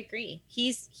 Yeah, I agree.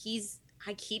 He's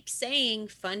I keep saying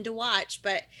fun to watch,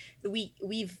 but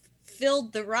we've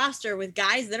filled the roster with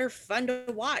guys that are fun to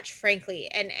watch, frankly.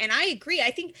 And I agree.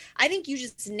 I think you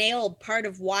just nailed part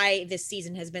of why this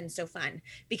season has been so fun,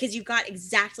 because you've got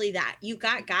exactly that. You've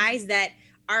got guys that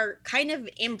are kind of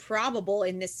improbable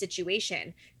in this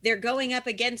situation. They're going up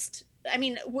against, I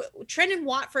mean, Trendon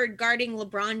Watford guarding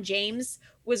LeBron James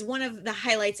was one of the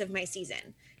highlights of my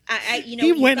season.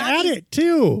 He went at it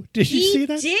too. Did you see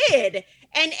that? He did.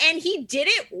 And he did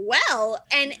it well.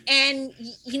 And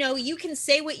you can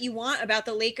say what you want about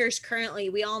the Lakers currently.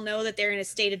 We all know that they're in a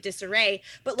state of disarray,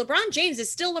 but LeBron James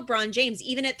is still LeBron James,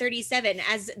 even at 37,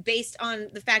 as based on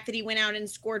the fact that he went out and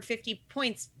scored 50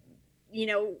 points,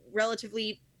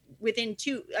 relatively within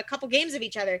a couple games of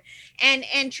each other. And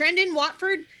Trendon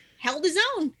Watford held his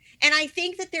own. And I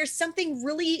think that there's something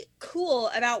really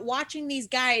cool about watching these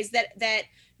guys that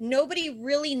nobody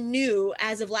really knew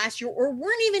as of last year, or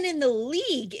weren't even in the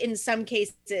league in some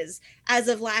cases as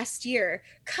of last year,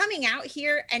 coming out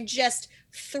here and just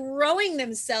throwing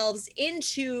themselves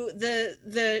into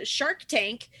the Shark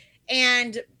Tank.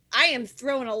 And I am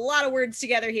throwing a lot of words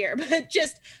together here, but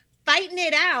just fighting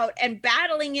it out and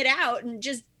battling it out and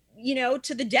just,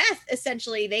 to the death.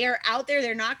 Essentially, they are out there.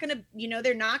 They're not going to,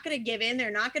 they're not going to give in.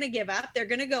 They're not going to give up. They're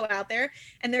going to go out there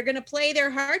and they're going to play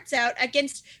their hearts out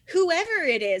against whoever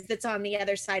it is that's on the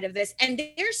other side of this. And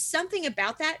there's something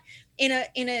about that in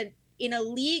a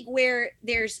league where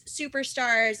there's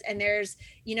superstars and there's,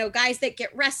 guys that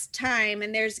get rest time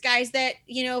and there's guys that,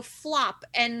 flop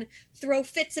and throw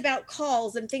fits about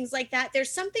calls and things like that.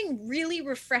 There's something really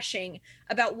refreshing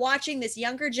about watching this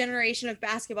younger generation of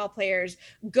basketball players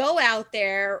go out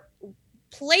there,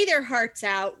 play their hearts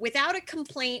out without a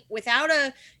complaint, without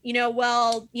a,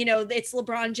 it's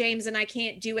LeBron James and I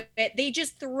can't do it. They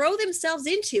just throw themselves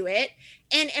into it.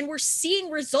 And we're seeing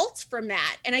results from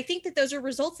that. And I think that those are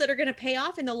results that are going to pay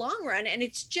off in the long run. And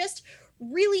it's just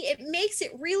really, it makes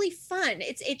it really fun.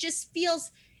 It just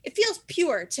feels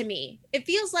pure to me. It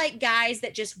feels like guys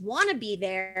that just want to be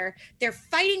there. They're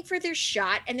fighting for their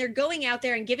shot and they're going out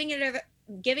there and giving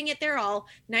it their all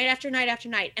night after night after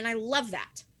night. And I love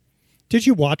that. Did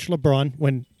you watch LeBron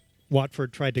when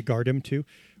Watford tried to guard him too,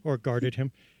 or guarded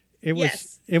him? It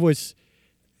was hilarious.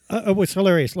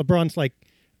 LeBron's like,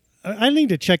 I need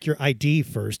to check your ID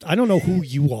first. I don't know who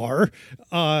you are,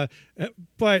 but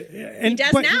he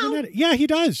does now. Yeah, he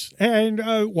does. And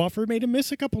Watford made him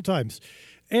miss a couple times,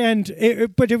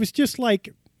 but it was just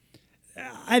like,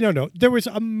 I don't know. There was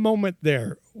a moment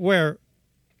there where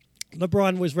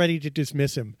LeBron was ready to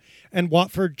dismiss him, and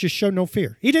Watford just showed no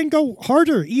fear. He didn't go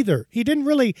harder either. He didn't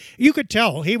really. You could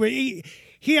tell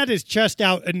he had his chest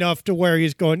out enough to where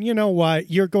he's going, you know what,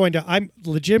 I'm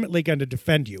legitimately going to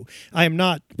defend you. I am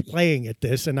not playing at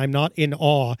this, and I'm not in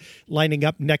awe lining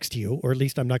up next to you, or at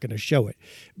least I'm not going to show it.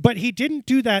 But he didn't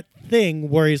do that thing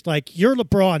where he's like, you're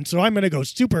LeBron, so I'm going to go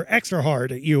super extra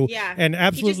hard at you and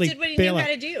absolutely he just did what he knew how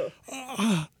to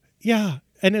do. Yeah,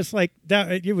 and it's like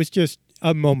that. It was just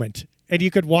a moment. And you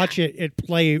could watch it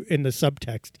play in the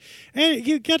subtext. And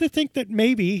you got to think that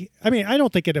maybe, I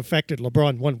don't think it affected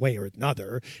LeBron one way or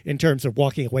another in terms of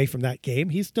walking away from that game.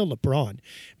 He's still LeBron.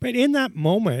 But in that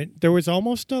moment, there was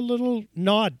almost a little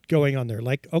nod going on there.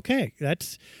 Like, okay,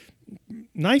 that's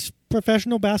nice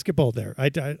professional basketball there.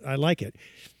 I like it.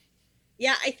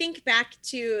 Yeah, I think back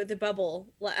to the bubble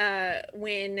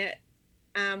when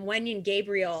Wenyen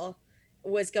Gabriel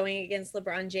was going against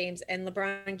LeBron James and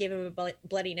LeBron gave him a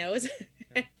bloody nose.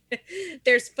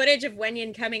 There's footage of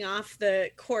Wenyen coming off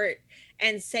the court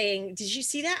and saying, did you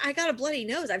see that? I got a bloody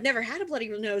nose. I've never had a bloody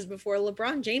nose before.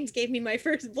 LeBron James gave me my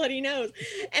first bloody nose.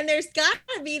 And there's got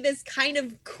to be this kind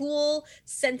of cool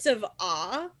sense of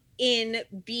awe in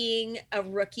being a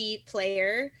rookie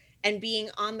player and being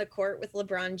on the court with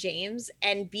LeBron James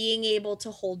and being able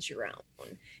to hold your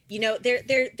own.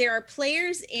 There are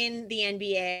players in the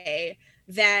NBA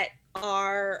that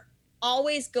are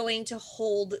always going to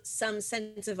hold some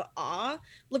sense of awe.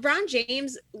 LeBron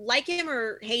James, like him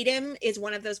or hate him, is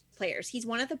one of those players. He's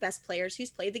one of the best players who's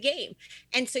played the game.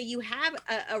 And so you have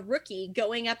a rookie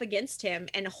going up against him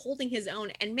and holding his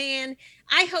own. And man,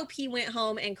 I hope he went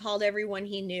home and called everyone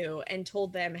he knew and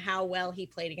told them how well he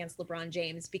played against LeBron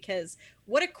James, because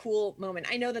what a cool moment.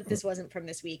 I know that this wasn't from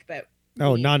this week, but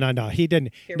no, he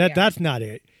didn't. That's not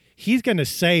it. He's going to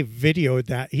save video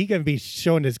that he's going to be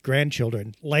showing his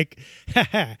grandchildren. Like,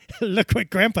 look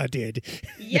what Grandpa did.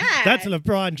 Yeah. That's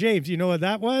LeBron James. You know what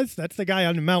that was? That's the guy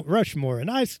on the Mount Rushmore, and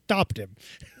I stopped him.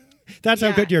 That's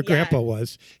how good your grandpa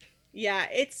was. Yeah,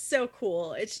 it's so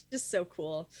cool. It's just so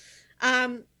cool.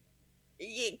 Kind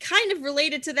of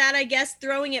related to that, I guess,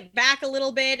 throwing it back a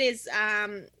little bit is,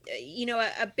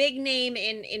 a big name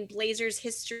in Blazers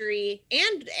history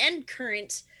and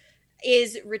current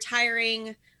is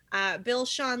retiring. Bill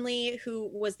Schonely, who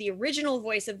was the original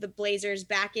voice of the Blazers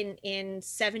back in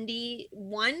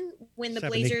 71 when the 70.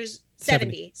 Blazers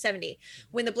 70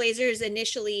 when the Blazers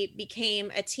initially became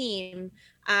a team.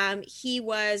 He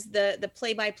was the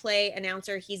play-by-play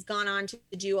announcer. He's gone on to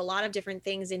do a lot of different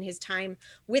things in his time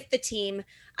with the team.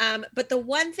 But the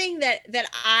one thing that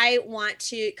I want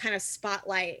to kind of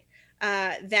spotlight,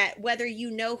 that whether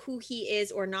you know who he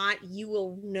is or not, you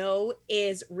will know,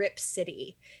 is Rip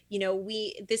City.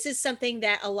 This is something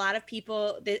that a lot of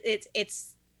people,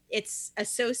 it's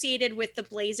associated with the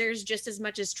Blazers just as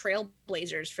much as Trail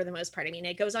Blazers for the most part. I mean,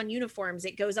 it goes on uniforms,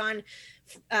 it goes on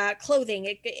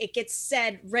clothing, it gets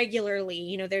said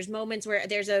regularly. There's moments where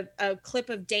there's a clip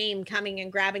of Dame coming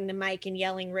and grabbing the mic and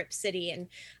yelling Rip City. And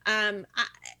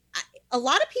a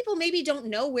lot of people maybe don't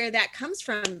know where that comes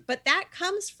from, but that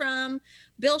comes from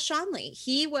Bill Schonely.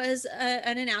 He was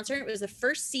an announcer. It was the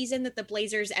first season that the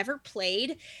Blazers ever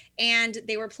played, and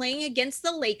they were playing against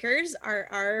the Lakers.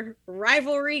 Our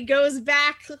rivalry goes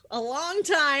back a long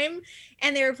time,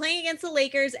 and they were playing against the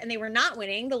Lakers, and they were not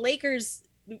winning. The Lakers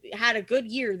had a good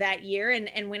year that year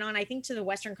and went on, I think, to the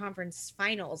Western Conference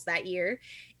Finals that year.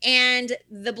 And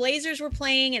the Blazers were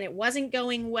playing and it wasn't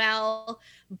going well,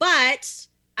 but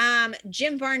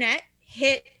Jim Barnett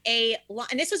hit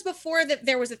and this was before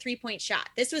there was a 3-point shot.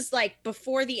 This was like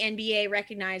before the NBA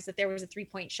recognized that there was a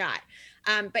 3-point shot.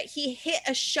 But he hit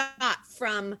a shot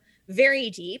from very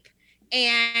deep,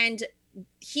 and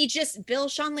Bill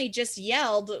Schonely just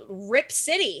yelled, "Rip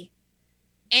City."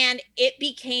 And it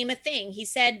became a thing. He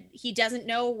said he doesn't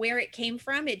know where it came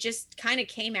from. It just kind of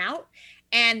came out.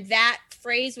 And that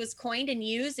phrase was coined and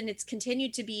used, and it's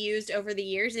continued to be used over the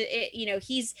years.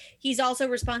 He's also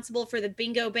responsible for the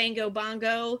bingo, bango,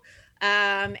 bongo,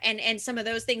 and some of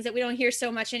those things that we don't hear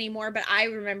so much anymore. But I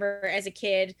remember as a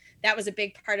kid, that was a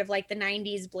big part of like the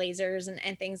 90s Blazers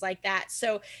and things like that.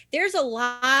 So there's a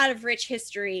lot of rich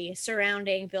history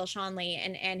surrounding Bill Schonely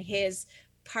and his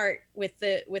part with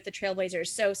the Trailblazers.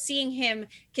 So seeing him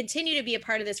continue to be a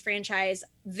part of this franchise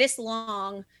this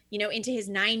long, into his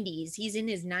 90s, he's in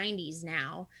his 90s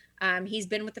now. He's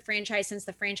been with the franchise since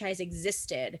the franchise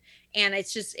existed. And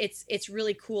it's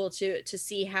really cool to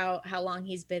see how long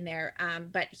he's been there.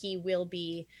 But he will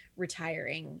be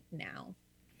retiring now.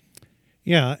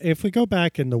 Yeah. If we go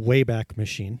back in the Wayback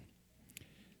Machine,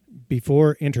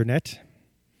 before internet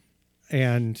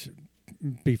and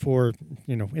before,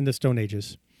 in the Stone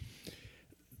Ages,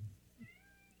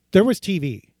 there was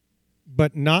TV,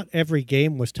 but not every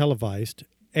game was televised.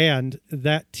 And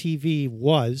that TV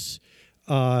was,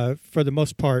 for the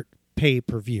most part,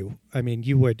 pay-per-view. I mean,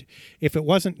 you would, if it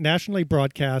wasn't nationally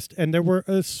broadcast, and there were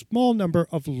a small number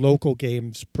of local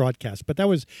games broadcast, but that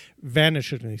was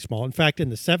vanishingly small. In fact, in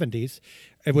the 70s,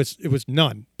 it was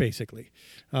none, basically.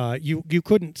 You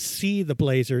couldn't see the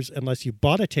Blazers unless you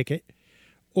bought a ticket,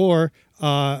 or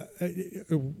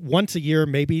once a year,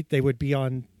 maybe they would be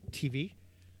on TV,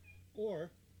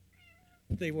 or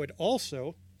they would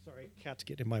also, sorry, cats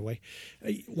get in my way.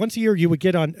 Once a year, you would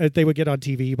get on. They would get on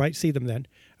TV. You might see them then,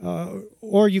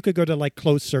 or you could go to like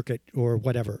closed circuit or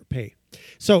whatever, pay.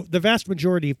 So the vast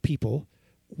majority of people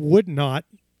would not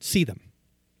see them.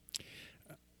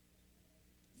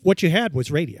 What you had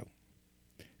was radio,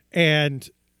 and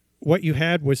what you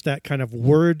had was that kind of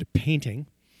word painting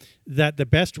that the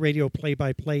best radio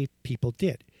play-by-play people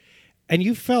did. And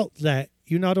you felt that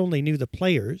you not only knew the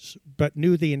players, but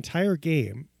knew the entire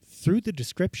game through the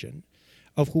description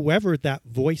of whoever that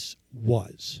voice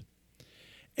was.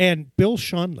 And Bill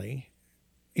Schonely,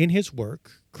 in his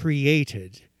work,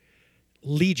 created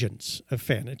legions of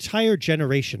fans, an entire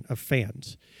generation of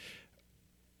fans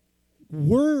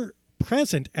were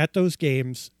present at those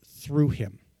games through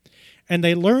him. And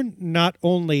they learned not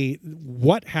only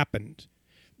what happened,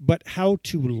 but how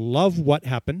to love what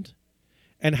happened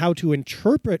and how to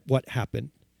interpret what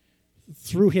happened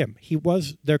through him. He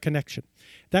was their connection.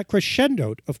 That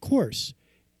crescendoed, of course,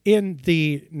 in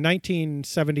the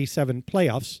 1977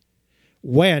 playoffs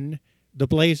when the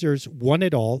Blazers won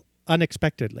it all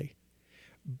unexpectedly.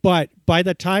 But by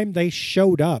the time they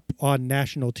showed up on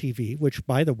national TV, which,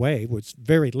 by the way, was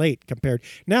very late compared.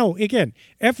 Now, again,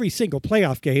 every single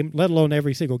playoff game, let alone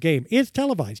every single game, is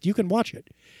televised. You can watch it.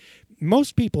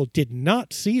 Most people did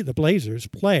not see the Blazers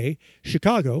play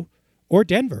Chicago or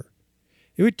Denver.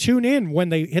 They would tune in when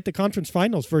they hit the conference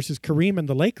finals versus Kareem and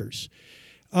the Lakers.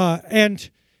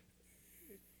 And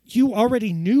you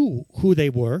already knew who they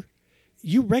were.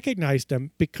 You recognized them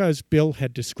because Bill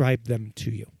had described them to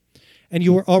you. And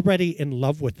you were already in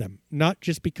love with them, not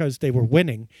just because they were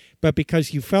winning, but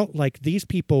because you felt like these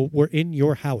people were in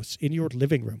your house, in your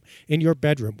living room, in your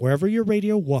bedroom, wherever your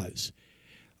radio was.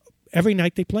 Every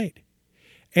night they played.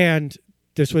 And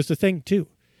this was the thing, too.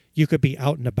 You could be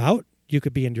out and about. You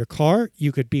could be in your car.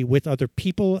 You could be with other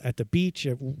people at the beach,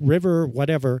 at river,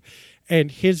 whatever.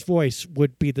 And his voice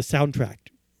would be the soundtrack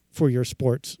for your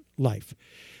sports life.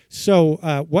 So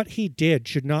what he did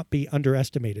should not be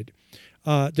underestimated.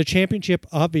 The championship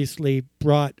obviously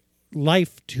brought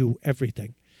life to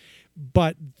everything.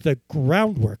 But the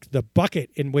groundwork, the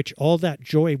bucket in which all that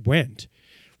joy went,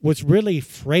 was really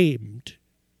framed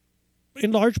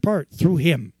in large part through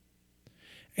him.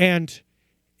 And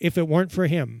if it weren't for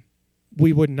him,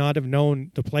 we would not have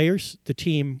known the players, the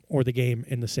team, or the game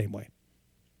in the same way.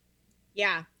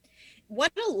 Yeah.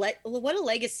 What a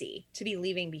legacy to be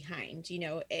leaving behind,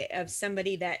 of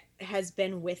somebody that has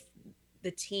been with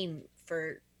the team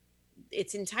for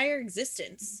its entire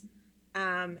existence,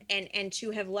 and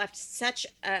to have left such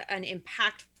an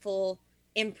impactful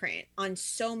imprint on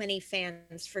so many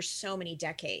fans for so many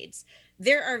decades.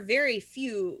 There are very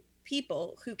few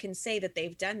people who can say that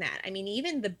they've done that. I mean,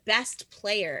 even the best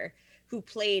player who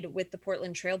played with the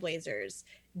Portland Trailblazers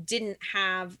didn't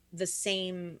have the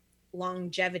same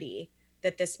longevity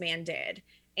that this man did.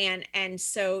 And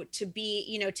so to be,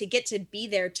 you know, to get to be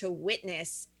there to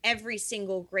witness every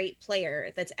single great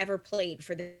player that's ever played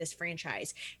for this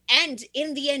franchise and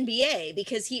in the NBA,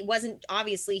 because he wasn't,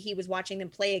 obviously he was watching them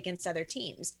play against other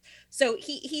teams. So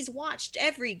he's watched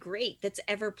every great that's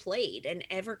ever played and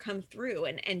ever come through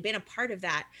and been a part of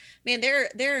that. Man, there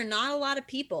are not a lot of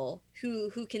people who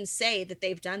can say that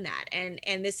they've done that.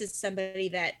 And this is somebody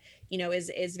that, you know,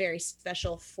 is very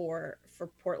special for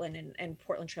Portland and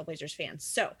Portland Trailblazers fans.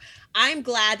 So I'm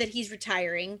glad that he's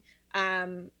retiring.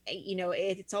 You know,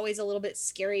 it's always a little bit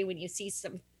scary when you see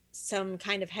some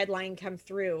kind of headline come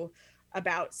through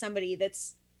about somebody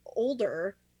that's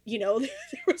older. You know,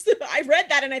 I read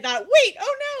that and I thought, wait,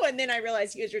 oh no. And then I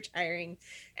realized he was retiring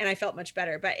and I felt much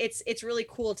better. But it's really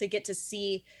cool to get to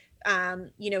see,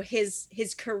 you know,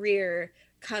 his career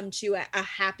come to a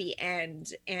happy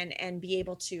end and be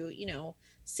able to, you know,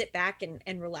 sit back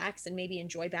and relax and maybe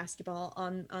enjoy basketball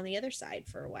on the other side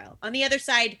for a while, on the other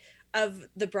side of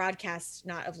the broadcast,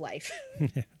 not of life.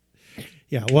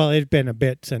 Yeah. Well, it's been a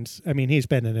bit since, I mean, he's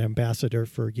been an ambassador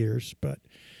for years, but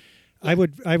yeah.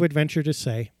 I would venture to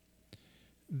say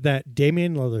that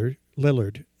Damian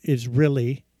Lillard is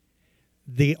really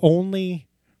the only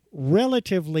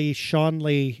relatively Sean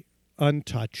Lee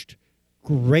untouched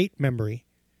great memory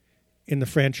in the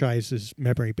franchise's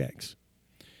memory banks.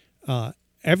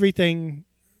 Everything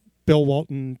Bill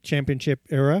Walton championship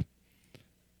era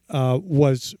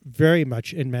was very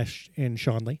much enmeshed in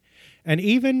Sean Lee. And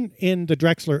even in the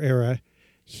Drexler era,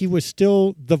 he was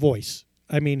still the voice.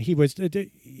 I mean,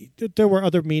 there were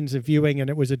other means of viewing and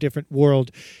it was a different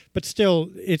world, but still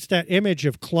it's that image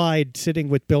of Clyde sitting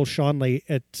with Bill Schonely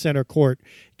at center court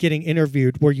getting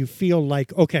interviewed where you feel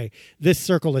like, okay, this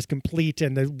circle is complete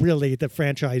and really the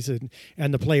franchise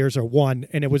and the players are one.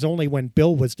 And it was only when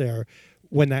Bill was there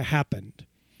when that happened.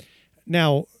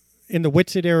 Now, in the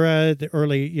Whitsitt era, the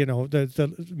early, you know,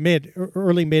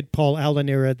 early mid Paul Allen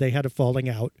era, they had a falling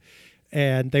out.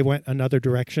 And they went another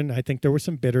direction. I think there was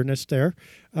some bitterness there,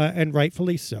 and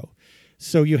rightfully so.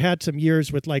 So you had some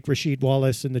years with like Rasheed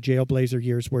Wallace in the Jailblazer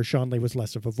years where Sean Lee was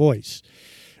less of a voice.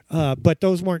 But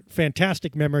those weren't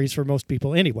fantastic memories for most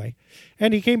people anyway.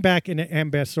 And he came back in an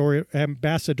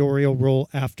ambassadorial role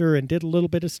after and did a little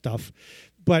bit of stuff.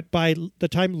 But by the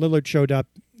time Lillard showed up,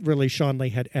 really Sean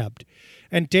Lee had ebbed.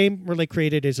 And Dame really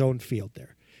created his own field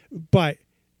there. But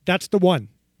that's the one.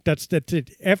 That's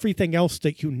everything else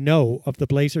that you know of the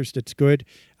Blazers that's good,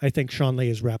 I think Sean Lee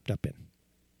is wrapped up in.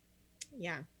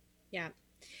 Yeah.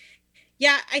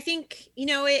 I think, you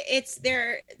know,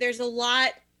 there's a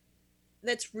lot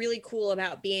that's really cool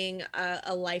about being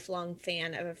a lifelong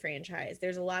fan of a franchise.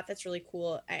 There's a lot that's really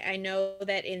cool. I know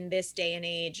that in this day and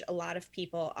age, a lot of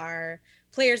people are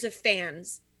players of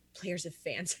fans.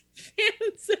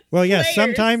 Well, yes, yeah,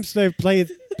 sometimes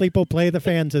people play the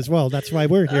fans as well. That's why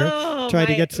we're here, try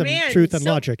to get some truth and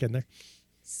logic in there.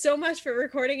 So much for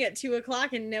recording at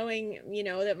 2:00 and knowing, you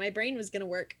know, that my brain was going to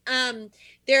work.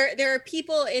 There are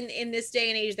people in this day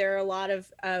and age. There are a lot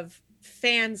of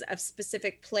fans of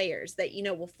specific players that, you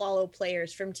know, will follow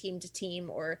players from team to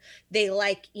team, or they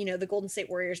like, you know, the Golden State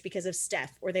Warriors because of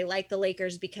Steph, or they like the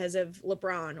Lakers because of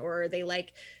LeBron, or they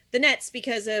like the Nets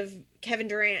because of Kevin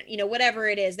Durant, you know, whatever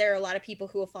it is. There are a lot of people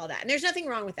who will follow that. And there's nothing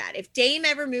wrong with that. If Dame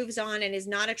ever moves on and is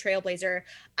not a Trailblazer,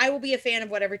 I will be a fan of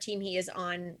whatever team he is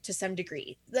on to some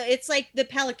degree. It's like the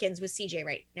Pelicans with CJ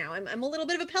right now. I'm a little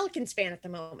bit of a Pelicans fan at the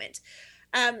moment.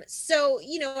 So,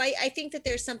 you know, I think that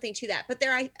there's something to that, but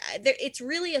it's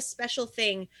really a special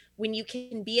thing when you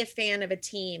can be a fan of a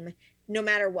team, no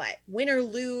matter what, win or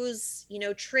lose, you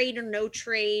know, trade or no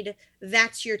trade,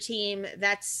 that's your team.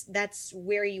 That's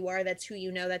where you are. That's who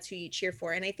you know, that's who you cheer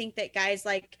for. And I think that guys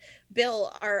like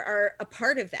Bill are a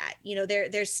part of that. You know,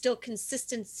 there's still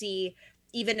consistency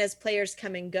even as players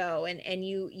come and go, and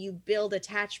you build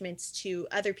attachments to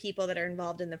other people that are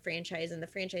involved in the franchise and the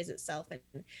franchise itself.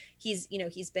 And he's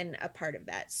been a part of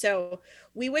that. So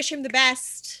we wish him the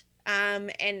best.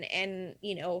 And,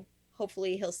 you know,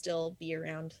 hopefully he'll still be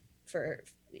around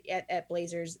at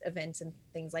Blazers events and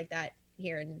things like that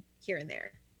here and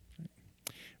there.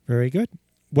 Very good.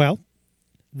 Well,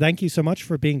 thank you so much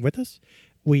for being with us.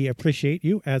 We appreciate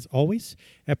you as always.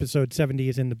 Episode 70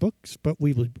 is in the books, but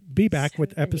we will be back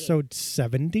with episode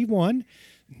 71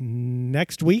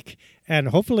 next week. And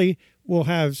hopefully we'll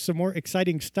have some more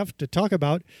exciting stuff to talk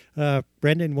about.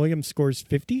 Brandon Williams scores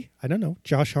 50. I don't know.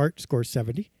 Josh Hart scores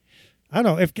 70. I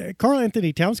don't know, if Karl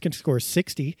Anthony Towns can score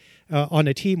 60 on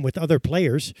a team with other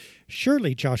players,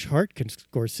 surely Josh Hart can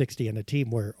score 60 on a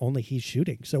team where only he's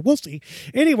shooting. So we'll see.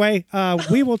 Anyway,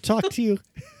 we will talk to you.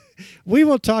 We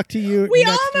will talk to you. We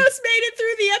almost made it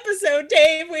through the episode,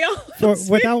 Dave. We almost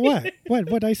without what?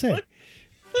 What'd I say?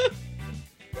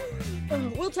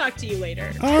 We'll talk to you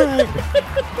later. All right.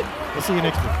 We'll see you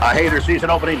next week. A hater sees an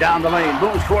opening down the lane,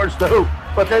 moves towards the hoop,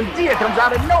 but then Dia comes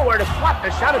out of nowhere to swat the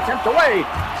shot attempt away,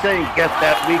 saying, "Get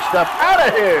that weak stuff out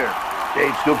of here."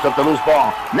 Dave scoops up the loose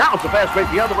ball. Now it's a fast break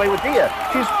the other way with Dia.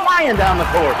 She's flying down the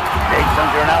court. Dave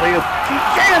sends her an alley-oop. She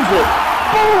jams it.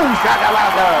 Boom,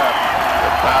 shakalaka.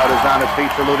 The crowd is on its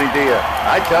feet saluting Dia.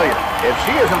 I tell you, if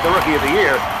she isn't the Rookie of the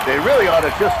Year, they really ought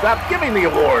to just stop giving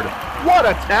the award. What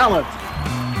a talent.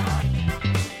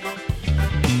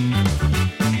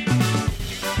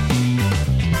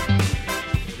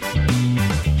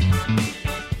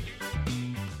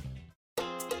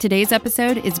 Today's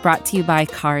episode is brought to you by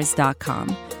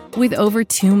Cars.com. With over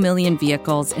 2 million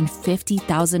vehicles and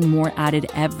 50,000 more added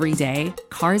every day,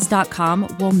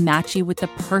 Cars.com will match you with the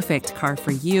perfect car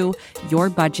for you, your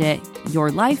budget,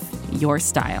 your life, your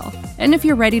style. And if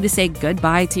you're ready to say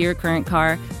goodbye to your current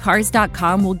car,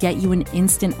 Cars.com will get you an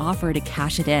instant offer to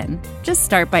cash it in. Just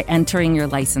start by entering your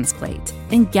license plate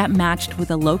and get matched with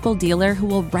a local dealer who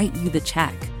will write you the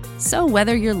check. So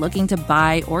whether you're looking to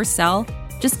buy or sell,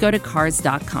 just go to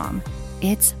Cars.com.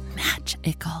 It's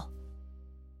magical.